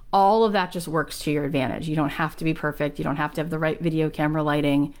all of that just works to your advantage. You don't have to be perfect. You don't have to have the right video camera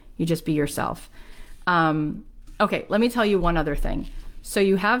lighting. You just be yourself. Okay, let me tell you one other thing. So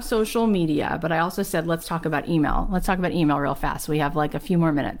you have social media, but I also said, let's talk about email. Let's talk about email real fast. We have like a few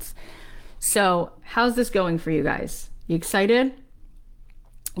more minutes. So how's this going for you guys? You excited?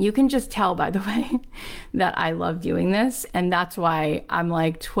 You can just tell, by the way, that I love doing this. And that's why I'm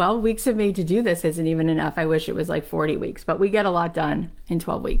like, 12 weeks of me to do this isn't even enough. I wish it was like 40 weeks, but we get a lot done in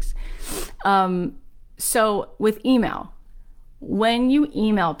 12 weeks. So with email, when you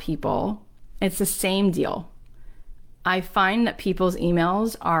email people, it's the same deal. I find that people's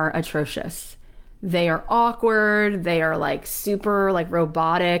emails are atrocious. They are awkward. They are like super like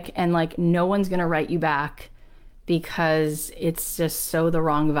robotic, and like no one's going to write you back because it's just so the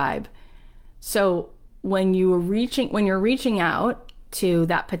wrong vibe. So when you're reaching out to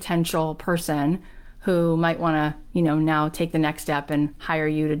that potential person who might want to, now take the next step and hire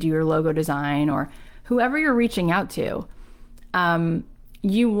you to do your logo design, or whoever you're reaching out to,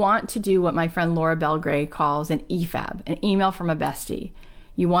 you want to do what my friend Laura Belgray calls an EFAB, an email from a bestie.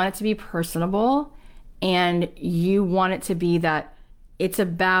 You want it to be personable, and you want it to be that it's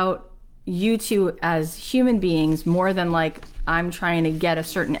about you two as human beings more than like I'm trying to get a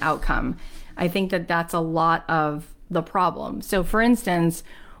certain outcome. I think that that's a lot of the problem. So for instance,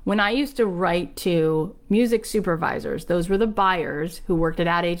 when I used to write to music supervisors, those were the buyers who worked at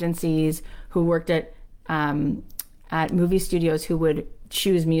ad agencies, who worked at movie studios, who would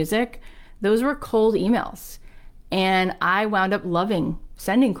choose music. Those were cold emails. And I wound up loving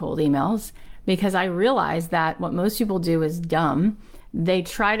sending cold emails because I realized that what most people do is dumb. They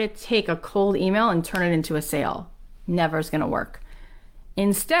try to take a cold email and turn it into a sale. Never is going to work.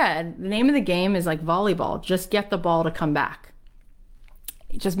 Instead, the name of the game is like volleyball. Just get the ball to come back.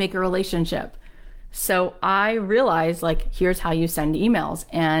 Just make a relationship. So I realized, like, here's how you send emails.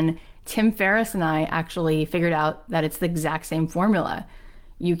 And Tim Ferriss and I actually figured out that it's the exact same formula.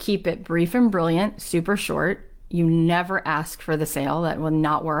 You keep it brief and brilliant, super short. You never ask for the sale. That will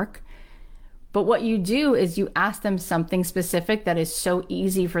not work. But what you do is you ask them something specific that is so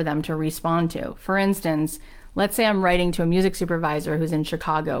easy for them to respond to. For instance, let's say I'm writing to a music supervisor who's in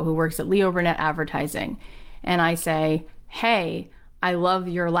Chicago, who works at Leo Burnett Advertising. And I say, hey, I love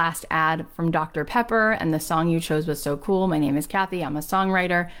your last ad from Dr. Pepper, and the song you chose was so cool. My name is Kathy. I'm a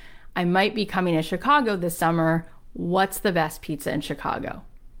songwriter. I might be coming to Chicago this summer. What's the best pizza in Chicago?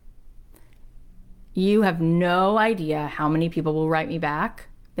 You have no idea how many people will write me back.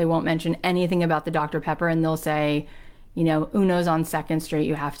 They won't mention anything about the Dr. Pepper, and they'll say, you know, Uno's on 2nd Street.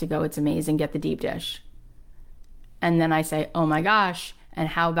 You have to go. It's amazing. Get the deep dish. And then I say, oh my gosh, and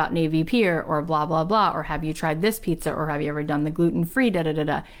how about Navy Pier, or blah, blah, blah, or have you tried this pizza, or have you ever done the gluten-free,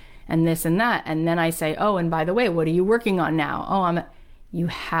 da-da-da-da, and this and that. And then I say, oh, and by the way, what are you working on now? Oh, you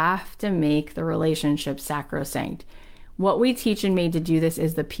have to make the relationship sacrosanct. What we teach in Made to Do This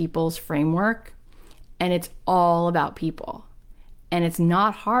is the people's framework, and it's all about people. And it's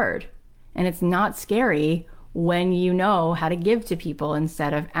not hard, and it's not scary when you know how to give to people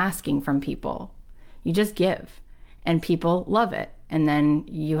instead of asking from people. You just give, and people love it. And then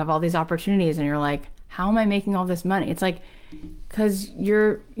you have all these opportunities, and you're like, how am I making all this money? It's like, because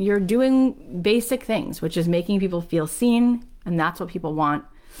you're doing basic things, which is making people feel seen, and that's what people want.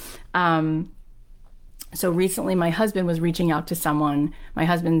 So recently my husband was reaching out to someone. My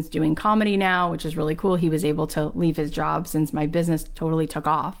husband's doing comedy now, which is really cool. He was able to leave his job since my business totally took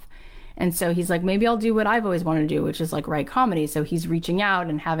off. And so he's like, maybe I'll do what I've always wanted to do, which is like write comedy. So he's reaching out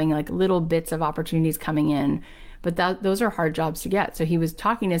and having like little bits of opportunities coming in. But those are hard jobs to get. So he was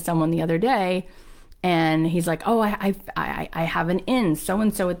talking to someone the other day, and he's like, oh, I have an in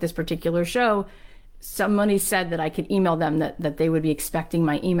so-and-so at this particular show. Somebody said that I could email them, that they would be expecting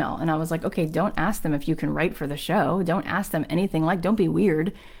my email. And I was like, okay, don't ask them if you can write for the show. Don't ask them anything. Like, don't be weird.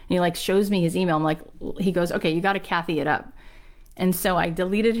 And he like shows me his email. I'm like, he goes, okay, you got to Kathy it up. And so I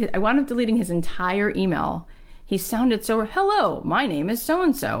wound up deleting his entire email. He sounded so, hello, my name is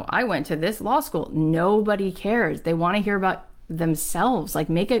so-and-so. I went to this law school. Nobody cares. They want to hear about themselves. Like,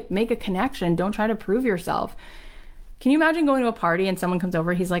 make a connection. Don't try to prove yourself. Can you imagine going to a party and someone comes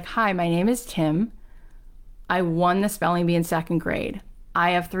over? He's like, hi, my name is Tim. I won the spelling bee in 2nd grade. I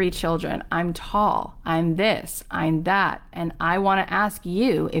have 3 children. I'm tall. I'm this. I'm that. And I want to ask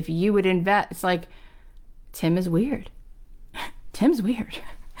you if you would invest. It's like, Tim is weird. Tim's weird.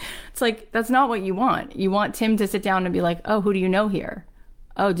 It's like, that's not what you want. You want Tim to sit down and be like, oh, who do you know here?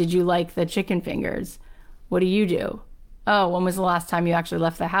 Oh, did you like the chicken fingers? What do you do? Oh, when was the last time you actually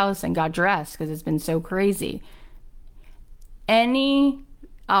left the house and got dressed? Because it's been so crazy. Any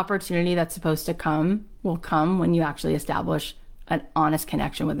opportunity that's supposed to come will come when you actually establish an honest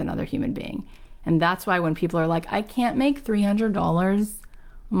connection with another human being. And that's why when people are like, I can't make $300,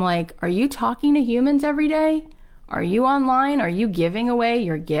 I'm like, are you talking to humans every day? Are you online? Are you giving away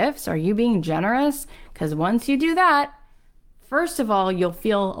your gifts? Are you being generous? Because once you do that, first of all, you'll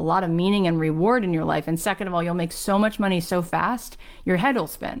feel a lot of meaning and reward in your life. And second of all, you'll make so much money so fast, your head will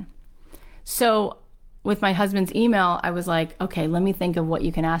spin. So with my husband's email, I was like, okay, let me think of what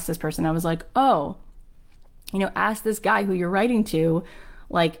you can ask this person. I was like, oh, ask this guy who you're writing to,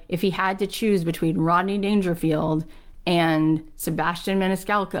 like, if he had to choose between Rodney Dangerfield and Sebastian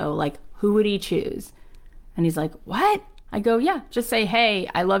Maniscalco, like, who would he choose? And he's like, what? I go, yeah, just say, hey,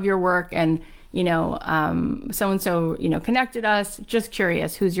 I love your work. And, so-and-so, connected us. Just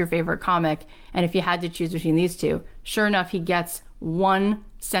curious, who's your favorite comic? And if you had to choose between these two, sure enough, he gets one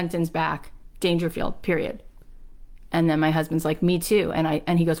sentence back, Dangerfield, period. And then my husband's like, me too.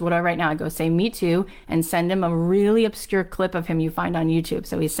 And he goes, what do I write now? I go, say me too, and send him a really obscure clip of him you find on YouTube.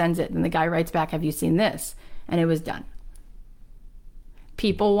 So he sends it, and the guy writes back, have you seen this? And it was done.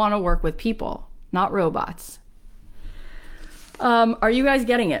 People want to work with people, not robots. Are you guys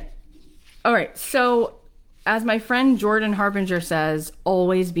getting it? All right. So as my friend Jordan Harbinger says,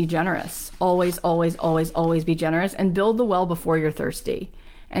 always be generous. Always, always, always, always be generous, and build the well before you're thirsty.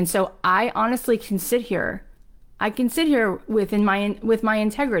 And so I honestly can sit here. I can sit here with my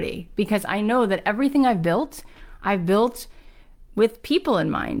integrity, because I know that everything I've built with people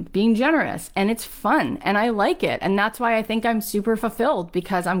in mind, being generous, and it's fun and I like it. And that's why I think I'm super fulfilled,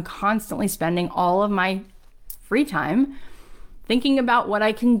 because I'm constantly spending all of my free time thinking about what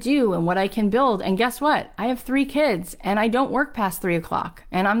I can do and what I can build. And guess what? I have 3 kids, and I don't work past 3 o'clock,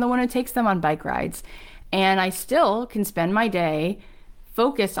 and I'm the one who takes them on bike rides. And I still can spend my day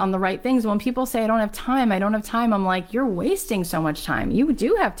focused on the right things. When people say, I don't have time, I'm like, you're wasting so much time. You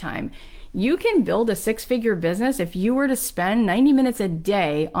do have time. You can build a 6-figure business if you were to spend 90 minutes a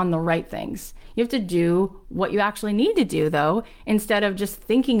day on the right things. You have to do what you actually need to do, though, instead of just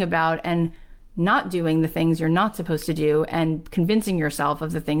thinking about and not doing the things you're not supposed to do and convincing yourself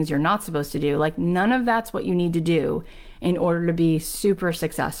of the things you're not supposed to do. Like, none of that's what you need to do in order to be super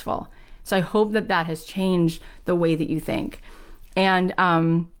successful. So I hope that has changed the way that you think. And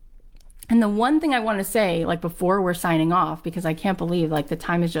the one thing I want to say, like, before we're signing off, because I can't believe, like, the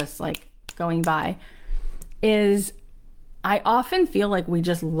time is just, like, going by, is I often feel like we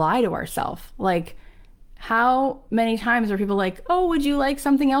just lie to ourselves. Like, how many times are people like, oh, would you like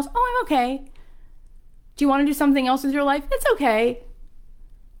something else? Oh, I'm okay. Do you want to do something else with your life? It's okay.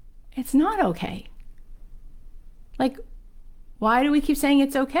 It's not okay. Like, why do we keep saying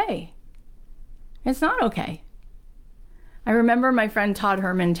it's okay? It's not okay. I remember my friend Todd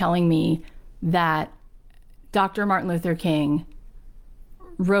Herman telling me that Dr. Martin Luther King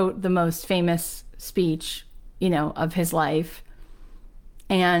wrote the most famous speech, of his life.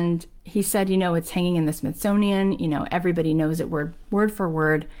 And he said, it's hanging in the Smithsonian, everybody knows it word for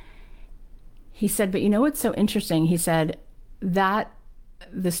word. He said, but what's so interesting? He said that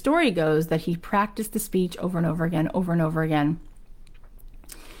the story goes that he practiced the speech over and over again, over and over again.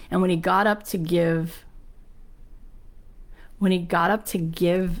 And when he got up to give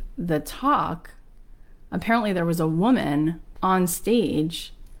the talk, apparently there was a woman on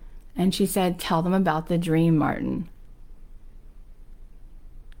stage, and she said, tell them about the dream, Martin.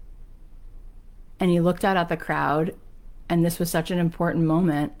 And he looked out at the crowd, and this was such an important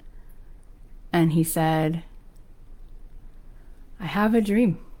moment. And he said, I have a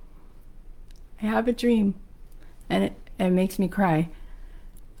dream. I have a dream. And it makes me cry.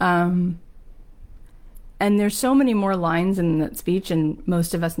 And there's so many more lines in that speech, and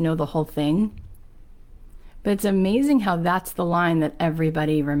most of us know the whole thing. But it's amazing how that's the line that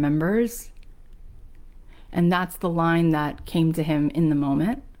everybody remembers. And that's the line that came to him in the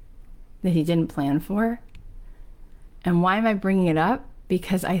moment that he didn't plan for. And why am I bringing it up?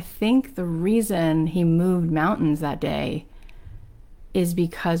 Because I think the reason he moved mountains that day is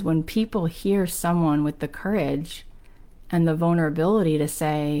because when people hear someone with the courage and the vulnerability to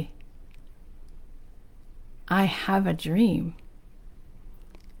say, I have a dream,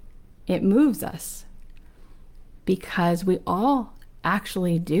 it moves us. Because we all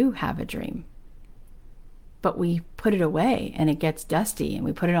actually do have a dream. But we put it away and it gets dusty and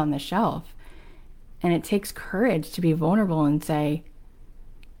we put it on the shelf. And it takes courage to be vulnerable and say,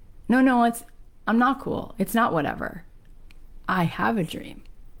 no, I'm not cool. It's not whatever. I have a dream.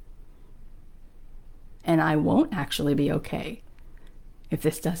 And I won't actually be okay if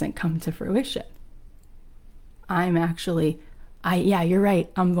this doesn't come to fruition. Yeah, you're right.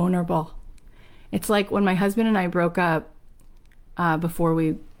 I'm vulnerable. It's like when my husband and I broke up before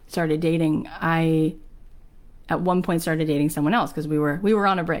we started dating, I at one point started dating someone else because we were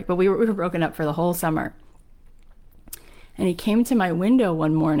on a break, but we were broken up for the whole summer. And he came to my window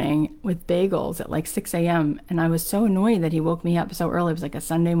one morning with bagels at like 6 a.m. And I was so annoyed that he woke me up so early. It was like a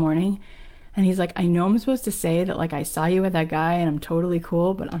Sunday morning. And he's like, I know I'm supposed to say that like I saw you with that guy and I'm totally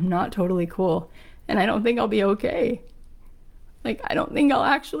cool, but I'm not totally cool. And I don't think I'll be okay. Like, I don't think I'll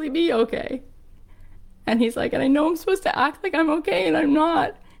actually be okay. And he's like, and I know I'm supposed to act like I'm okay and I'm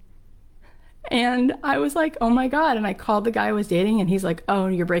not. And I was like, oh my God. And I called the guy I was dating and he's like, oh,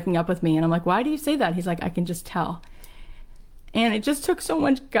 you're breaking up with me. And I'm like, why do you say that? He's like, I can just tell. And it just took so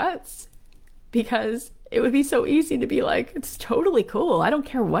much guts because it would be so easy to be like, it's totally cool. I don't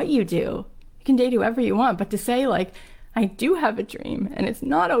care what you do. You can date whoever you want. But to say like, I do have a dream and it's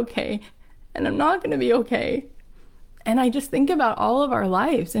not okay and I'm not going to be okay. And I just think about all of our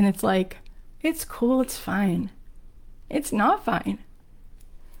lives and it's like, it's cool, it's fine. It's not fine.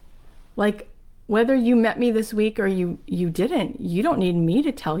 Like, whether you met me this week or you didn't, you don't need me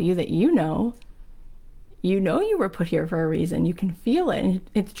to tell you that you know you were put here for a reason. You can feel it, and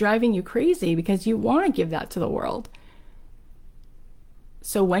it's driving you crazy because you want to give that to the world.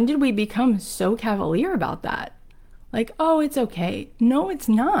 So when did we become so cavalier about that? Like, oh, it's okay. No, it's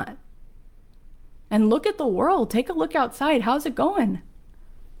not. And look at the world. Take a look outside. How's it going?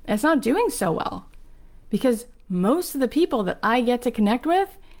 It's not doing so well because most of the people that I get to connect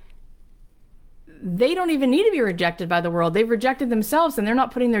with, they don't even need to be rejected by the world. They've rejected themselves and they're not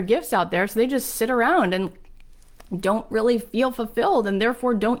putting their gifts out there. So they just sit around and don't really feel fulfilled and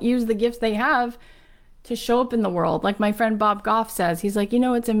therefore don't use the gifts they have to show up in the world. Like my friend Bob Goff says, he's like,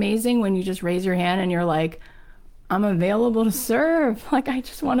 it's amazing when you just raise your hand and you're like, I'm available to serve. Like, I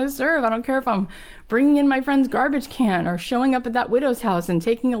just want to serve. I don't care if I'm bringing in my friend's garbage can or showing up at that widow's house and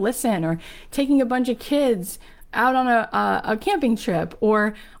taking a listen or taking a bunch of kids out on a camping trip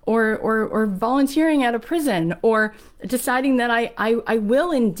or volunteering at a prison or deciding that I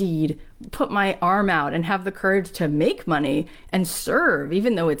will indeed put my arm out and have the courage to make money and serve,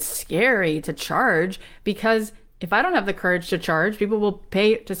 even though it's scary to charge, because if I don't have the courage to charge, people will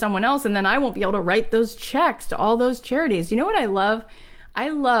pay to someone else and then I won't be able to write those checks to all those charities. You know what I love? I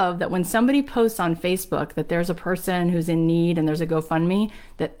love that when somebody posts on Facebook that there's a person who's in need and there's a GoFundMe,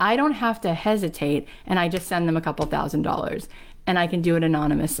 that I don't have to hesitate and I just send them a couple $1,000s. and I can do it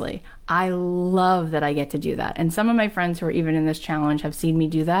anonymously. I love that I get to do that. And some of my friends who are even in this challenge have seen me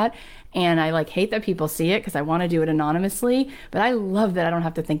do that. And I like hate that people see it because I want to do it anonymously, but I love that I don't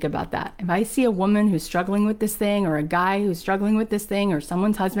have to think about that. If I see a woman who's struggling with this thing, or a guy who's struggling with this thing, or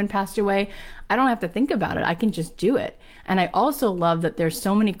someone's husband passed away, I don't have to think about it. I can just do it. And I also love that there's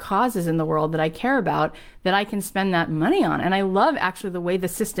so many causes in the world that I care about that I can spend that money on. And I love actually the way the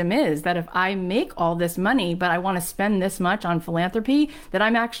system is that if I make all this money, but I want to spend this much on philanthropy, that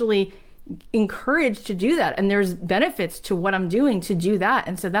I'm actually encouraged to do that. And there's benefits to what I'm doing to do that.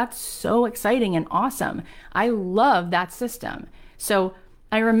 And so that's so exciting and awesome. I love that system. So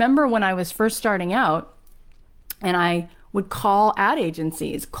I remember when I was first starting out and I would call ad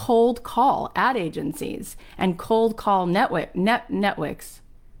agencies, cold call ad agencies, and cold call Netflix,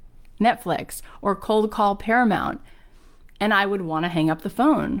 or cold call Paramount. And I would want to hang up the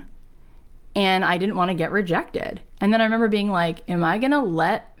phone. And I didn't want to get rejected. And then I remember being like, am I going to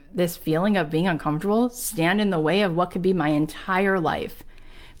let this feeling of being uncomfortable stand in the way of what could be my entire life?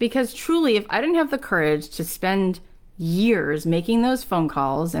 Because truly, if I didn't have the courage to spend years making those phone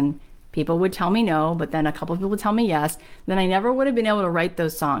calls, and people would tell me no, but then a couple of people would tell me yes, then I never would have been able to write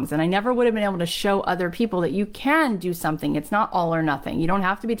those songs. And I never would have been able to show other people that you can do something. It's not all or nothing. You don't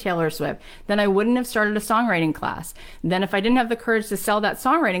have to be Taylor Swift. Then I wouldn't have started a songwriting class. Then if I didn't have the courage to sell that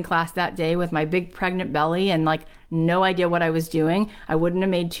songwriting class that day with my big pregnant belly and like no idea what I was doing, I wouldn't have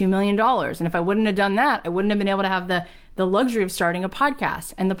made $2 million. And if I wouldn't have done that, I wouldn't have been able to have the luxury of starting a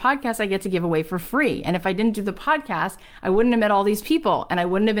podcast. And the podcast I get to give away for free. And if I didn't do the podcast, I wouldn't have met all these people, and I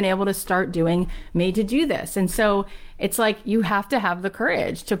wouldn't have been able to start doing Made to Do This. And so it's like, you have to have the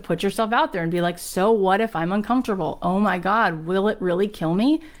courage to put yourself out there and be like, so what if I'm uncomfortable? Oh my God, will it really kill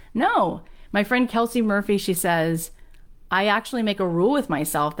me? No. My friend Kelsey Murphy, she says, I actually make a rule with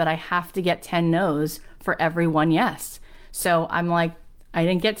myself that I have to get 10 no's for every one yes. So I'm like, I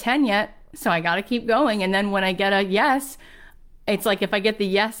didn't get 10 yet, so I got to keep going. And then when I get a yes, it's like if I get the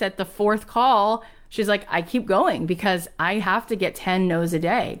yes at the fourth call, she's like, I keep going because I have to get 10 no's a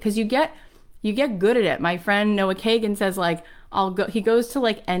day, because you get good at it. My friend Noah Kagan says, like, he goes to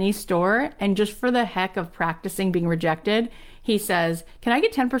like any store, and just for the heck of practicing being rejected, he says, can I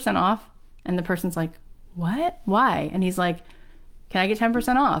get 10% off? And the person's like, what? Why? And he's like, can I get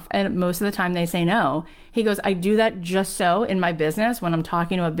 10% off? And most of the time they say no. He goes, I do that just so in my business, when I'm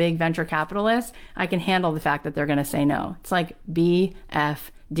talking to a big venture capitalist, I can handle the fact that they're going to say no. It's like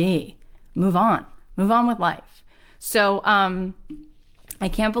BFD. Move on with life. So I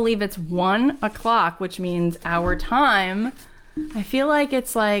can't believe it's 1:00, which means our time. I feel like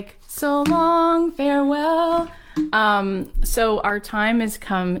it's like, so long, farewell. So our time has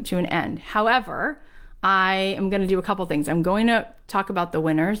come to an end. However, I am going to do a couple things. I'm going to talk about the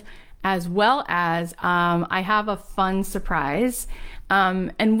winners, as well as I have a fun surprise.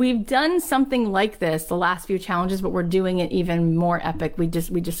 And we've done something like this the last few challenges, but we're doing it even more epic. We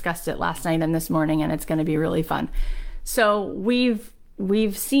discussed it last night and this morning, and it's going to be really fun. So we've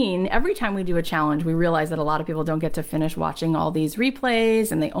seen, every time we do a challenge, we realize that a lot of people don't get to finish watching all these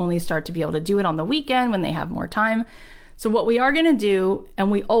replays, and they only start to be able to do it on the weekend when they have more time. So what we are going to do,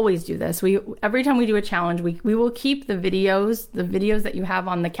 and we always do this, every time we do a challenge, we will keep the videos that you have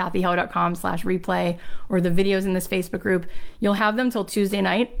on the kathyheller.com/replay, or the videos in this Facebook group. You'll have them till Tuesday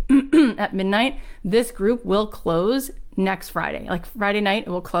night at midnight. This group will close next Friday. Like Friday night, it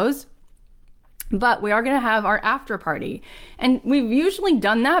will close. But we are going to have our after party. And we've usually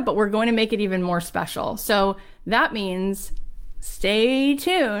done that, but we're going to make it even more special. So that means stay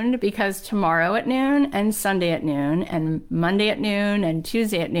tuned, because tomorrow at noon, and Sunday at noon, and Monday at noon, and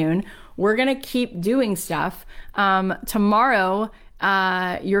Tuesday at noon, we're going to keep doing stuff. Tomorrow,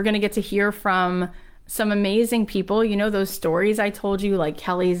 you're going to get to hear from some amazing people. You know, those stories I told you, like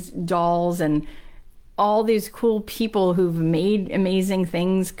Kelly's dolls and all these cool people who've made amazing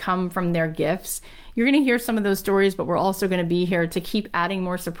things come from their gifts. You're going to hear some of those stories, but we're also going to be here to keep adding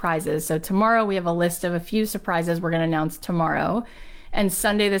more surprises. So tomorrow we have a list of a few surprises we're going to announce tomorrow. And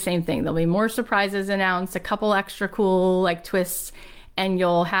Sunday, the same thing. There'll be more surprises announced, a couple extra cool like twists, and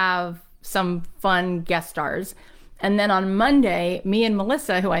you'll have some fun guest stars. And then on Monday, me and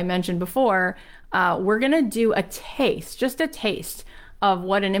Melissa, who I mentioned before, we're going to do just a taste of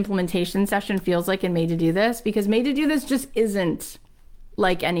what an implementation session feels like in Made to Do This, because Made to Do This just isn't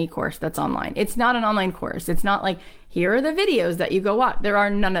like any course that's online. It's not an online course. It's not like, here are the videos that you go watch. There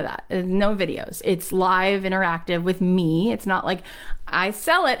are none of that. There's no videos. It's live, interactive with me. It's not like I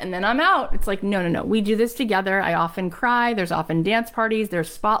sell it and then I'm out. It's like, no. We do this together. I often cry. There's often dance parties.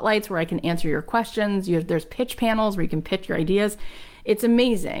 There's spotlights where I can answer your questions. There's pitch panels where you can pitch your ideas. It's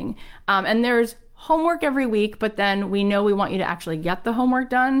amazing. And there's homework every week, but then we know we want you to actually get the homework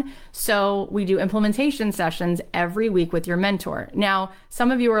done. So we do implementation sessions every week with your mentor. Now,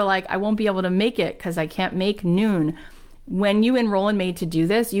 some of you are like, I won't be able to make it because I can't make noon. When you enroll in Made to Do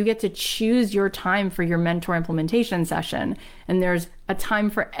This, you get to choose your time for your mentor implementation session. And there's a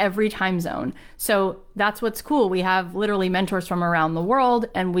time for every time zone. So that's what's cool. We have literally mentors from around the world,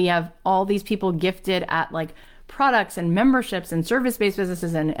 and we have all these people gifted at like products and memberships and service-based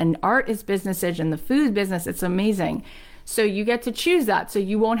businesses and artist businesses and the food business. It's amazing. So you get to choose that. So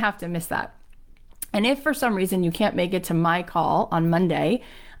you won't have to miss that. And if for some reason you can't make it to my call on Monday,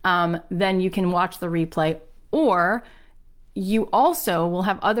 then you can watch the replay, or you also will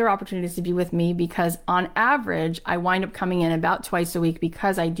have other opportunities to be with me, because on average, I wind up coming in about twice a week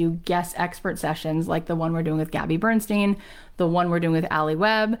because I do guest expert sessions like the one we're doing with Gabby Bernstein, the one we're doing with Ali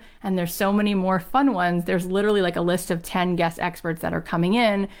Webb, and there's so many more fun ones. There's literally like a list of 10 guest experts that are coming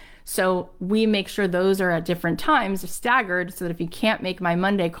in. So we make sure those are at different times, staggered, so that if you can't make my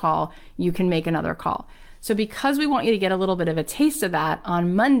Monday call, you can make another call. So because we want you to get a little bit of a taste of that,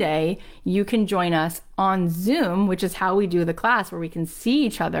 on Monday, you can join us on Zoom, which is how we do the class, where we can see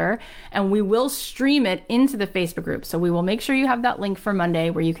each other, and we will stream it into the Facebook group. So we will make sure you have that link for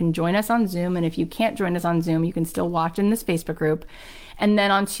Monday where you can join us on Zoom. And if you can't join us on Zoom, you can still watch in this Facebook group. And then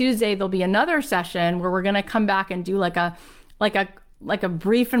on Tuesday, there'll be another session where we're going to come back and do like a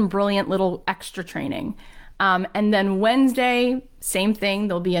brief and brilliant little extra training. And then Wednesday, same thing.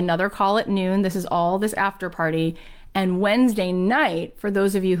 There'll be another call at noon. This is all this after party. And Wednesday night, for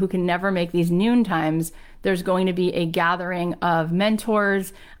those of you who can never make these noon times, there's going to be a gathering of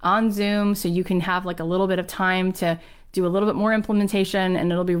mentors on Zoom. So you can have like a little bit of time to do a little bit more implementation,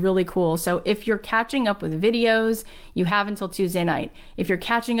 and it'll be really cool. So if you're catching up with videos, you have until Tuesday night. If you're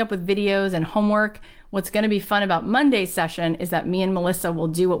catching up with videos and homework, what's going to be fun about Monday's session is that me and Melissa will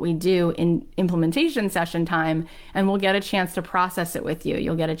do what we do in implementation session time, and we'll get a chance to process it with you.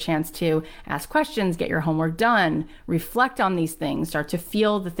 You'll get a chance to ask questions, get your homework done, reflect on these things, start to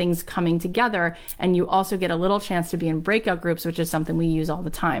feel the things coming together, and you also get a little chance to be in breakout groups, which is something we use all the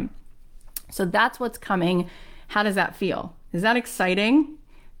time. So that's what's coming. How does that feel? Is that exciting?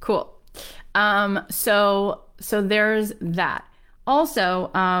 Cool. So there's that.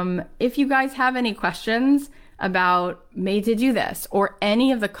 Also, if you guys have any questions about Made to Do This or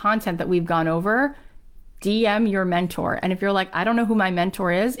any of the content that we've gone over, DM your mentor. And if you're like, I don't know who my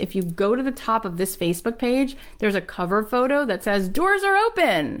mentor is, if you go to the top of this Facebook page, there's a cover photo that says doors are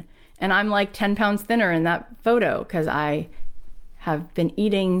open. And I'm like 10 pounds thinner in that photo because I have been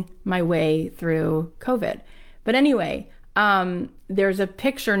eating my way through COVID. But anyway, there's a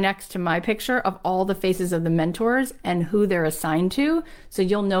picture next to my picture of all the faces of the mentors and who they're assigned to. So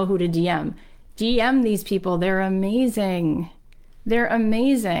you'll know who to DM. DM these people. They're amazing. They're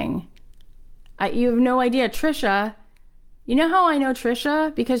amazing. You have no idea. Trisha, you know how I know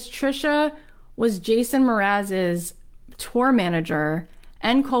Trisha? Because Trisha was Jason Mraz's tour manager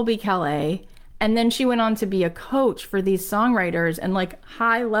and Colby Kelly. And then she went on to be a coach for these songwriters and like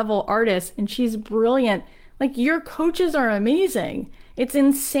high level artists. And she's brilliant. Like, your coaches are amazing. It's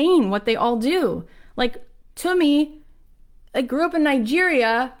insane what they all do. Like, Tumi, I grew up in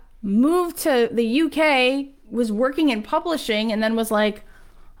Nigeria, moved to the UK, was working in publishing, and then was like,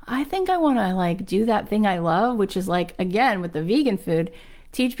 I think I want to like do that thing I love, which is like, again, with the vegan food,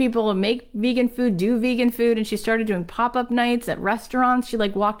 teach people to make vegan food, do vegan food. And she started doing pop-up nights at restaurants. She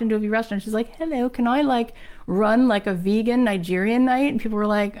like walked into a few restaurants. She's like, hello, can I like run like a vegan Nigerian night? And people were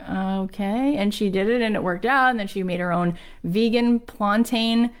like, okay. And she did it and it worked out. And then she made her own vegan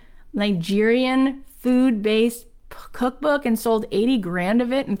plantain Nigerian food-based cookbook and sold 80 grand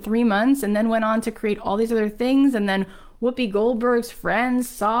of it in 3 months, and then went on to create all these other things. And then Whoopi Goldberg's friends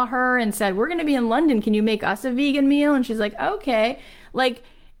saw her and said, we're going to be in London. Can you make us a vegan meal? And she's like, okay. Like,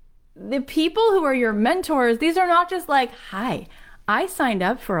 the people who are your mentors, these are not just like, hi, I signed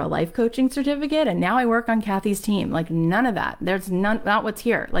up for a life coaching certificate and now I work on Kathy's team. Like, none of that. There's not what's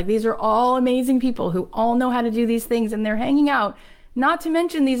here. Like, these are all amazing people who all know how to do these things, and they're hanging out. Not to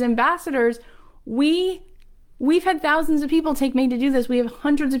mention these ambassadors. We've had thousands of people take Made to Do This. We have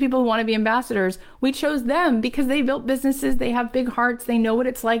hundreds of people who want to be ambassadors. We chose them because they built businesses. They have big hearts. They know what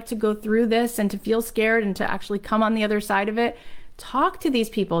it's like to go through this and to feel scared and to actually come on the other side of it. Talk to these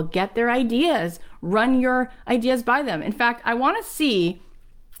people, get their ideas, run your ideas by them. In fact, I want to see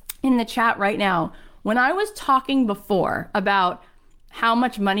in the chat right now, when I was talking before about how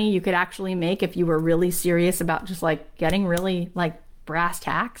much money you could actually make if you were really serious about just like getting really like brass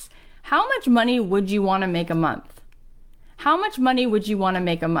tacks, how much money would you want to make a month? How much money would you want to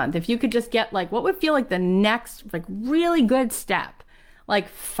make a month? If you could just get like, what would feel like the next like really good step?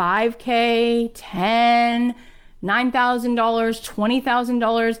 like 5K, 10, $9,000,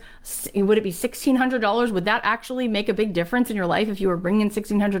 $20,000? Would it be $1,600? Would that actually make a big difference in your life if you were bringing in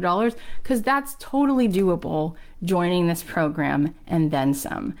 $1,600? Because that's totally doable, joining this program and then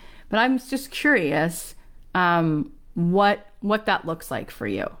some. But I'm just curious what that looks like for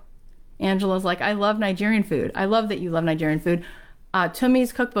you. Angela's like, I love Nigerian food. I love that you love Nigerian food.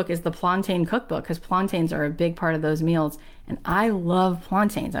 Tumi's cookbook is the plantain cookbook, because plantains are a big part of those meals. And I love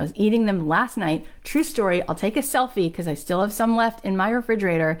plantains. I was eating them last night. True story. I'll take a selfie because I still have some left in my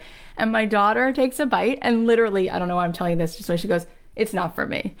refrigerator. And my daughter takes a bite and literally, I don't know why I'm telling you this, just so she goes, it's not for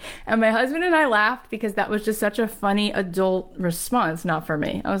me. And my husband and I laughed because that was just such a funny adult response. Not for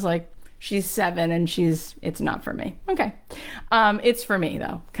me. I was like, she's 7 and it's not for me. Okay. It's for me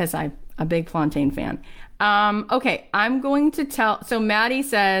though, because I'm a big plantain fan. Okay, I'm going to so Maddie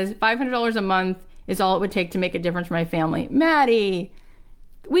says $500 a month is all it would take to make a difference for my family. Maddie,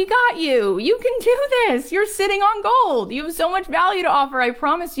 we got you. You can do this. You're sitting on gold. You have so much value to offer. I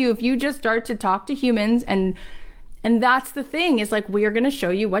promise you, if you just start to talk to humans, and that's the thing, is like, we are going to show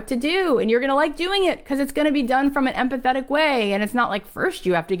you what to do, and you're going to like doing it because it's going to be done from an empathetic way. And it's not like first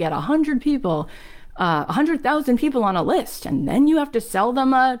you have to get 100 people. 100,000 people on a list, and then you have to sell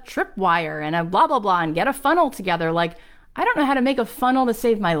them a tripwire and a blah, blah, blah, and get a funnel together. Like, I don't know how to make a funnel to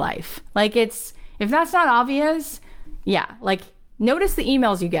save my life. Like, if that's not obvious, yeah, like, notice the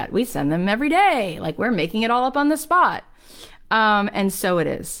emails you get. We send them every day. Like, we're making it all up on the spot. And so it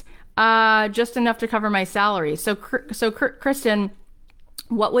is. Just enough to cover my salary. So Kristen,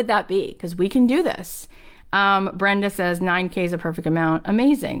 what would that be? Because we can do this. Brenda says 9K is a perfect amount.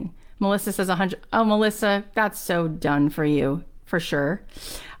 Amazing. Melissa says 100. Oh, Melissa, that's so done for you, for sure.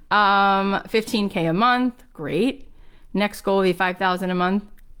 15K a month. Great. Next goal will be 5,000 a month.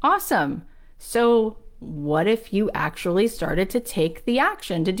 Awesome. So what if you actually started to take the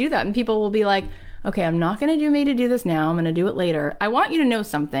action to do that? And people will be like, okay, I'm not going to do Made to Do This now. I'm going to do it later. I want you to know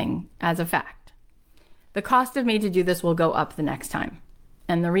something as a fact. The cost of Made to Do This will go up the next time.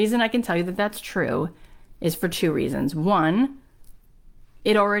 And the reason I can tell you that that's true is for 2 reasons. One,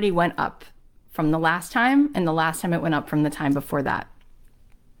 it already went up from the last time, and the last time it went up from the time before that.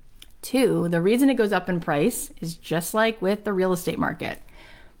 2, the reason it goes up in price is just like with the real estate market.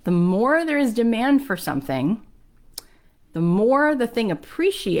 The more there is demand for something, the more the thing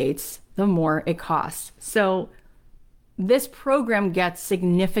appreciates, the more it costs. So this program gets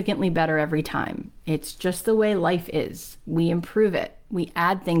significantly better every time. It's just the way life is. We improve it. We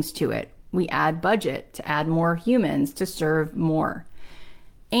add things to it. We add budget to add more humans to serve more.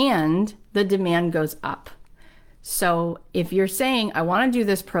 And the demand goes up. So if you're saying, I want to do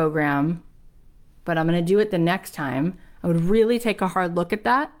this program, but I'm going to do it the next time, I would really take a hard look at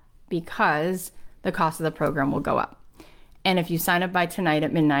that, because the cost of the program will go up. And if you sign up by tonight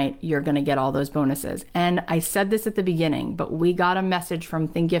at midnight, you're going to get all those bonuses. And I said this at the beginning, but we got a message from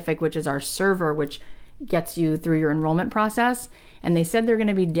Thinkific, which is our server, which gets you through your enrollment process. And they said they're going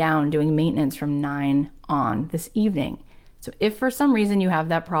to be down doing maintenance from 9 on this evening. So if for some reason you have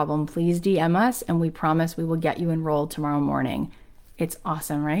that problem, please DM us and we promise we will get you enrolled tomorrow morning. It's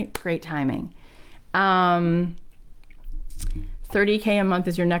awesome, right? Great timing. 30K a month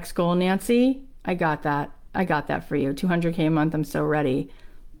is your next goal, Nancy. I got that. I got that for you. 200K a month. I'm so ready.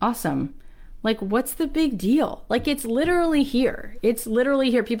 Awesome. Like, what's the big deal? Like, it's literally here. It's literally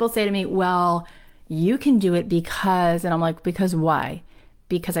here. People say to me, well, you can do it because, and I'm like, because why?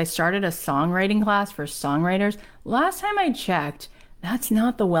 Because I started a songwriting class for songwriters. Last time I checked, that's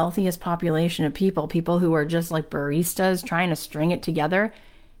not the wealthiest population of people who are just like baristas trying to string it together.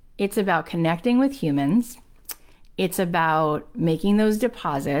 It's about connecting with humans. It's about making those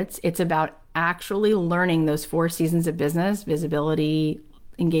deposits. It's about actually learning those 4 seasons of business: visibility,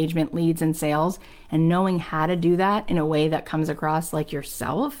 engagement, leads, and sales, and knowing how to do that in a way that comes across like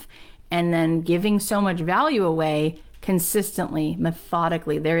yourself, and then giving so much value away consistently,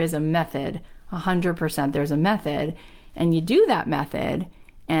 methodically. There is a method, 100%. There's a method, and you do that method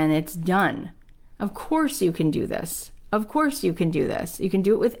and it's done. Of course you can do this. Of course you can do this. You can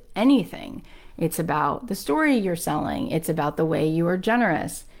do it with anything. It's about the story you're selling. It's about the way you are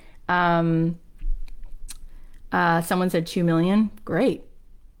generous. Someone said 2 million. Great.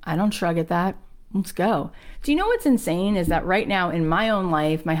 I don't shrug at that. Let's go. Do you know what's insane is that right now in my own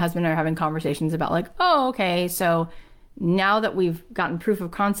life, my husband and I are having conversations about like, oh, okay, so now that we've gotten proof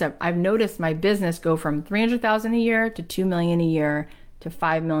of concept, I've noticed my business go from 300,000 a year to 2 million a year to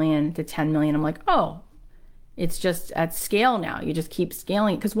 5 million to 10 million. I'm like, oh, it's just at scale now. You just keep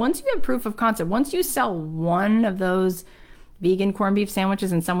scaling. Because once you have proof of concept, once you sell one of those vegan corned beef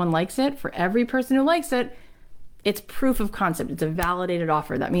sandwiches and someone likes it, for every person who likes it, it's proof of concept. It's a validated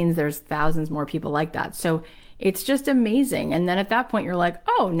offer. That means there's thousands more people like that. So it's just amazing. And then at that point, you're like,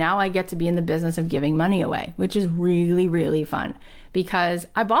 oh, now I get to be in the business of giving money away, which is really, really fun because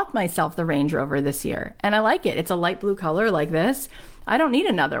I bought myself the Range Rover this year and I like it. It's a light blue color like this. I don't need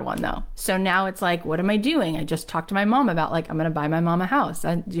another one though. So now it's like, what am I doing? I just talked to my mom about like, I'm going to buy my mom a house.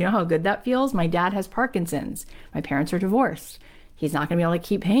 Do you know how good that feels? My dad has Parkinson's. My parents are divorced. He's not going to be able to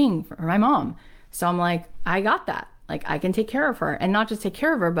keep paying for my mom. So I'm like, I got that. Like I can take care of her and not just take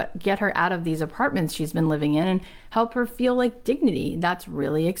care of her, but get her out of these apartments she's been living in and help her feel like dignity. That's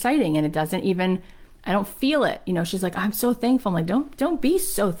really exciting. And it doesn't even, I don't feel it. You know, she's like, I'm so thankful. I'm like, don't be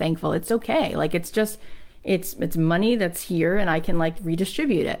so thankful. It's okay. Like, it's just, it's money that's here and I can like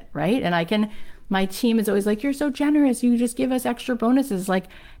redistribute it. Right. And my team is always like, you're so generous. You just give us extra bonuses. Like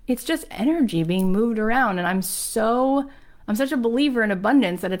it's just energy being moved around. And I'm such a believer in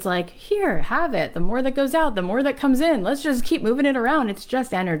abundance that it's like, here, have it. The more that goes out, the more that comes in. Let's just keep moving it around. It's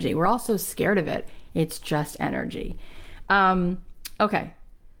just energy. We're all so scared of it. It's just energy. Okay.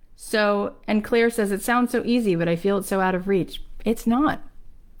 So, and Claire says, it sounds so easy, but I feel it's so out of reach. It's not.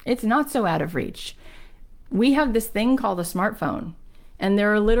 It's not so out of reach. We have this thing called a smartphone, and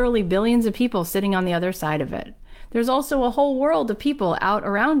there are literally billions of people sitting on the other side of it. There's also a whole world of people out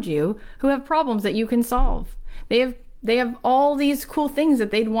around you who have problems that you can solve. They have all these cool things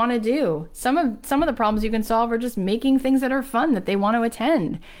that they'd want to do. Some of the problems you can solve are just making things that are fun that they want to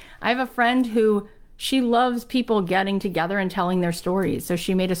attend. I have a friend who she loves people getting together and telling their stories. So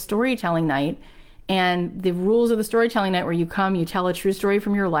she made a storytelling night, and the rules of the storytelling night where you come, you tell a true story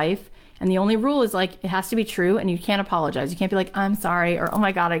from your life. And the only rule is like, it has to be true and you can't apologize. You can't be like, I'm sorry, or, oh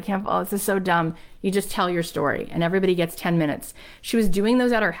my God, this is so dumb. You just tell your story and everybody gets 10 minutes. She was doing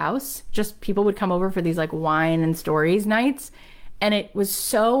those at her house. Just people would come over for these like wine and stories nights. And it was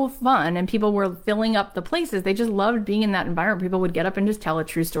so fun. And people were filling up the places. They just loved being in that environment. People would get up and just tell a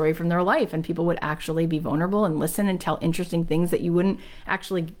true story from their life. And people would actually be vulnerable and listen and tell interesting things that you wouldn't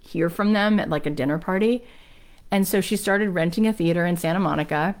actually hear from them at like a dinner party. And so she started renting a theater in Santa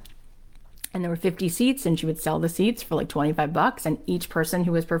Monica. And there were 50 seats and she would sell the seats for like $25. And each person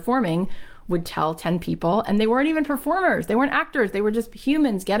who was performing would tell 10 people. And they weren't even performers. They weren't actors. They were just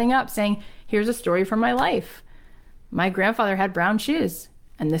humans getting up saying, here's a story from my life. My grandfather had brown shoes.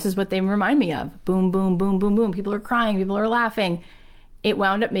 And this is what they remind me of. Boom, boom, boom, boom, boom. People are crying. People are laughing. It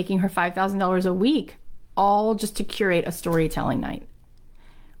wound up making her $5,000 a week, all just to curate a storytelling night.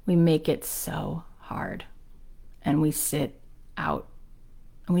 We make it so hard. And we sit out.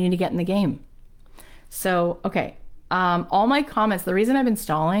 And we need to get in the game. So, okay. All my comments, the reason I've been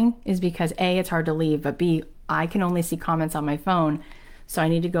stalling is because A, it's hard to leave, but B, I can only see comments on my phone. So I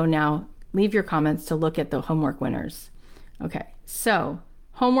need to go now, leave your comments to look at the homework winners. Okay. So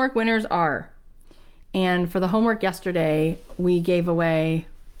homework winners are, and for the homework yesterday, we gave away,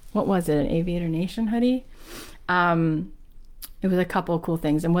 what was it? An Aviator Nation hoodie? It was a couple of cool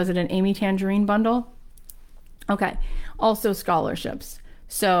things. And was it an Amy Tangerine bundle? Okay. Also scholarships.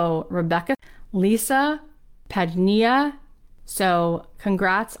 So Rebecca, Lisa, Pagnia. So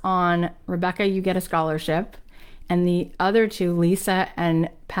congrats on Rebecca, you get a scholarship. And the other two, Lisa and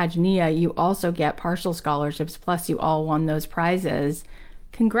Pagnia, you also get partial scholarships. Plus you all won those prizes.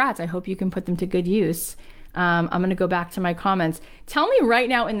 Congrats. I hope you can put them to good use. I'm going to go back to my comments. Tell me right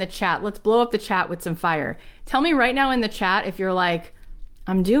now in the chat. Let's blow up the chat with some fire. Tell me right now in the chat if you're like,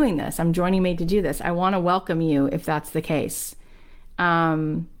 I'm doing this. I'm joining Made to do this. I want to welcome you if that's the case.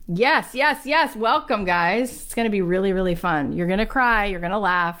 Yes. Welcome, guys. It's going to be really, really fun. You're going to cry, you're going to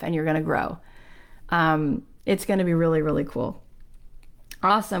laugh, and you're going to grow. It's going to be really, really cool.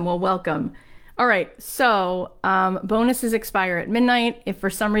 Awesome. Well, welcome. All right. So, bonuses expire at midnight. If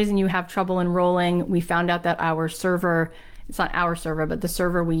for some reason you have trouble enrolling, we found out that our server, it's not our server, but the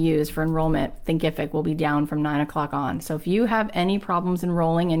server we use for enrollment, Thinkific, will be down from 9 o'clock on. So if you have any problems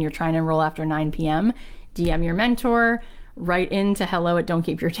enrolling and you're trying to enroll after 9 p.m., DM your mentor. Write into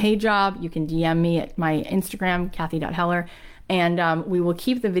hello@don'tkeepyourdayjob. You can DM me at my Instagram, Kathy.Heller, and we will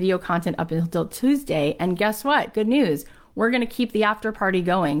keep the video content up until Tuesday. And guess what? Good news. We're going to keep the after party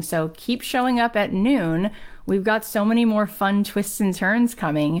going. So keep showing up at noon. We've got so many more fun twists and turns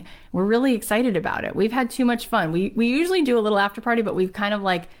coming. We're really excited about it. We've had too much fun. We usually do a little after party, but we've kind of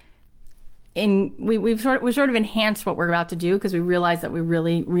like we've sort of enhanced what we're about to do because we realize that we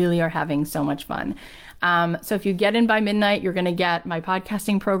really, really are having so much fun. So if you get in by midnight, you're going to get my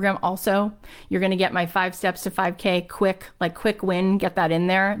podcasting program. Also, you're going to get my 5 steps to 5K quick win. Get that in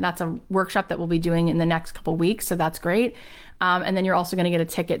there. That's a workshop that we'll be doing in the next couple weeks. So that's great. And then you're also going to get a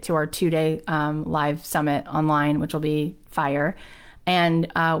ticket to our 2-day live summit online, which will be fire. And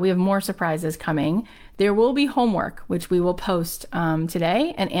we have more surprises coming. There will be homework, which we will post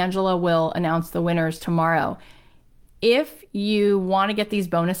today, and Angela will announce the winners tomorrow. If you want to get these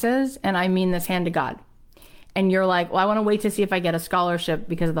bonuses, and I mean this hand to God, and you're like, well, I want to wait to see if I get a scholarship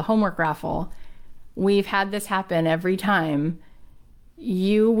because of the homework raffle, we've had this happen every time.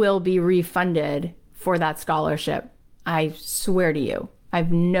 You will be refunded for that scholarship. I swear to you. I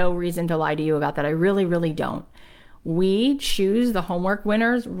have no reason to lie to you about that. I really, really don't. We choose the homework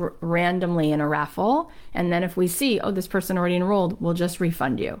winners randomly in a raffle. And then if we see, oh, this person already enrolled, we'll just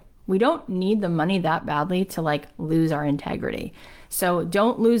refund you. We don't need the money that badly to like lose our integrity. So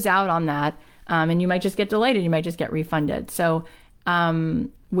don't lose out on that. And you might just get delayed and you might just get refunded. So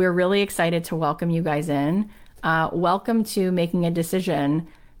we're really excited to welcome you guys in. Welcome to making a decision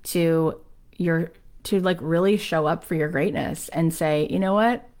to like really show up for your greatness and say, you know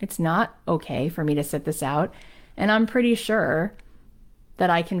what? It's not okay for me to sit this out. And I'm pretty sure that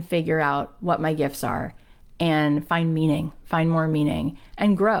I can figure out what my gifts are and find more meaning,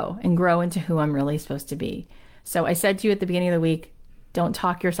 and grow into who I'm really supposed to be. So I said to you at the beginning of the week, don't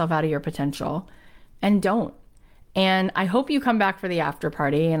talk yourself out of your potential, and don't. And I hope you come back for the after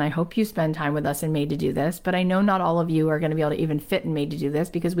party, and I hope you spend time with us in Made to Do This, but I know not all of you are going to be able to even fit in Made to Do This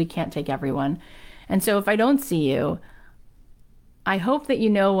because we can't take everyone. And so if I don't see you, I hope that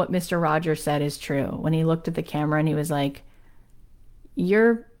you know what Mr. Rogers said is true when he looked at the camera and he was like,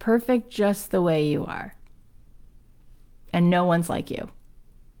 you're perfect just the way you are. And no one's like you.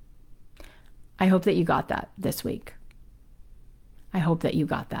 I hope that you got that this week. I hope that you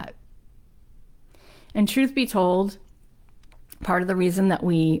got that. And truth be told, part of the reason that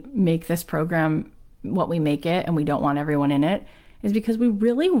we make this program what we make it and we don't want everyone in it is because we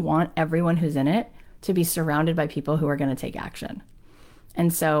really want everyone who's in it to be surrounded by people who are going to take action.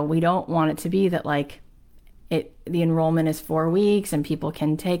 And so we don't want it to be that like the enrollment is 4 weeks and people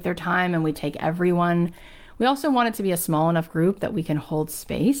can take their time and we take everyone. We also want it to be a small enough group that we can hold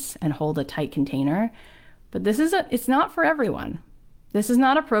space and hold a tight container. But it's not for everyone. This is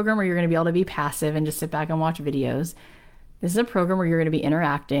not a program where you're going to be able to be passive and just sit back and watch videos. This is a program where you're going to be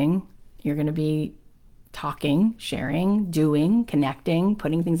interacting. You're going to be talking, sharing, doing, connecting,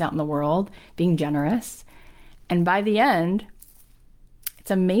 putting things out in the world, being generous. And by the end, it's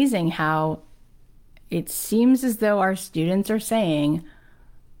amazing how it seems as though our students are saying,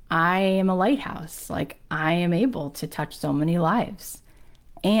 I am a lighthouse. Like, I am able to touch so many lives.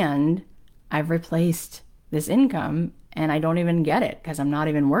 And I've replaced this income and I don't even get it because I'm not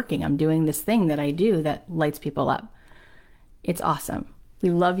even working. I'm doing this thing that I do that lights people up. It's awesome. We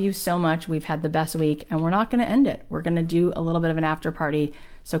love you so much. We've had the best week and we're not going to end it. We're going to do a little bit of an after party.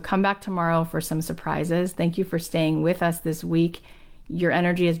 So come back tomorrow for some surprises. Thank you for staying with us this week. Your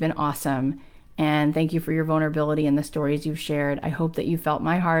energy has been awesome. And thank you for your vulnerability and the stories you've shared. I hope that you felt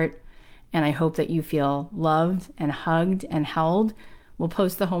my heart and I hope that you feel loved and hugged and held. We'll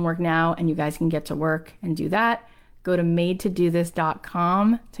post the homework now and you guys can get to work and do that. Go to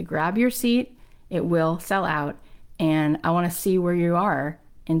madetodothis.com to grab your seat. It will sell out. And I want to see where you are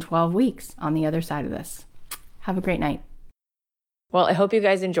in 12 weeks on the other side of this. Have a great night. Well, I hope you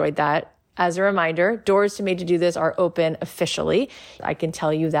guys enjoyed that. As a reminder, doors to Made to Do This are open officially. I can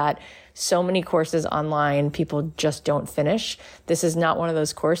tell you that so many courses online, people just don't finish. This is not one of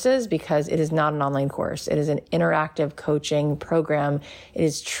those courses because it is not an online course. It is an interactive coaching program. It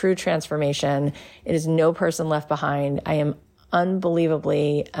is true transformation. It is no person left behind. I am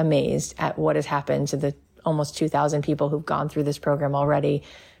unbelievably amazed at what has happened to the almost 2,000 people who've gone through this program already.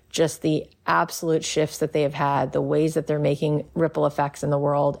 Just the absolute shifts that they have had, the ways that they're making ripple effects in the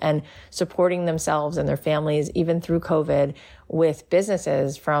world and supporting themselves and their families, even through COVID, with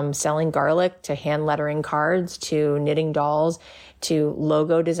businesses from selling garlic to hand lettering cards to knitting dolls to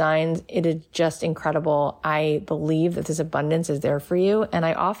logo designs. It is just incredible. I believe that this abundance is there for you. And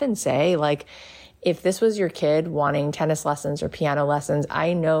I often say, like, if this was your kid wanting tennis lessons or piano lessons,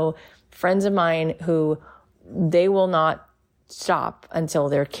 I know friends of mine who they will not stop until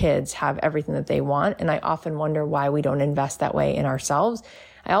their kids have everything that they want. And I often wonder why we don't invest that way in ourselves.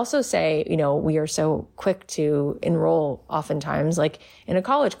 I also say, we are so quick to enroll oftentimes, like in a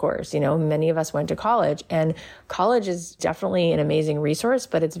college course. Many of us went to college, and college is definitely an amazing resource,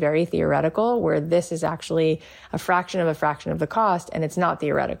 but it's very theoretical, where this is actually a fraction of the cost, and it's not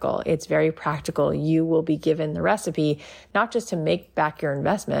theoretical. It's very practical. You will be given the recipe, not just to make back your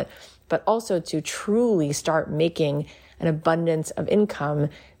investment, but also to truly start making an abundance of income,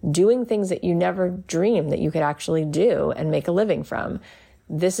 doing things that you never dreamed that you could actually do and make a living from.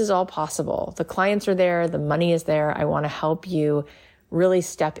 This is all possible. The clients are there. The money is there. I want to help you really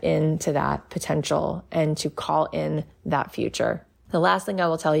step into that potential and to call in that future. The last thing I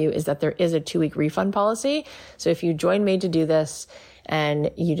will tell you is that there is a 2-week refund policy. So if you join Made to Do This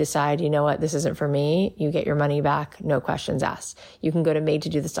and you decide, you know what, this isn't for me, you get your money back, no questions asked. You can go to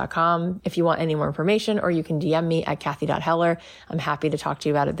madetodothis.com if you want any more information, or you can DM me at Kathy.Heller. I'm happy to talk to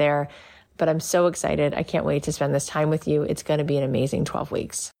you about it there. But I'm so excited. I can't wait to spend this time with you. It's going to be an amazing 12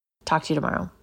 weeks. Talk to you tomorrow.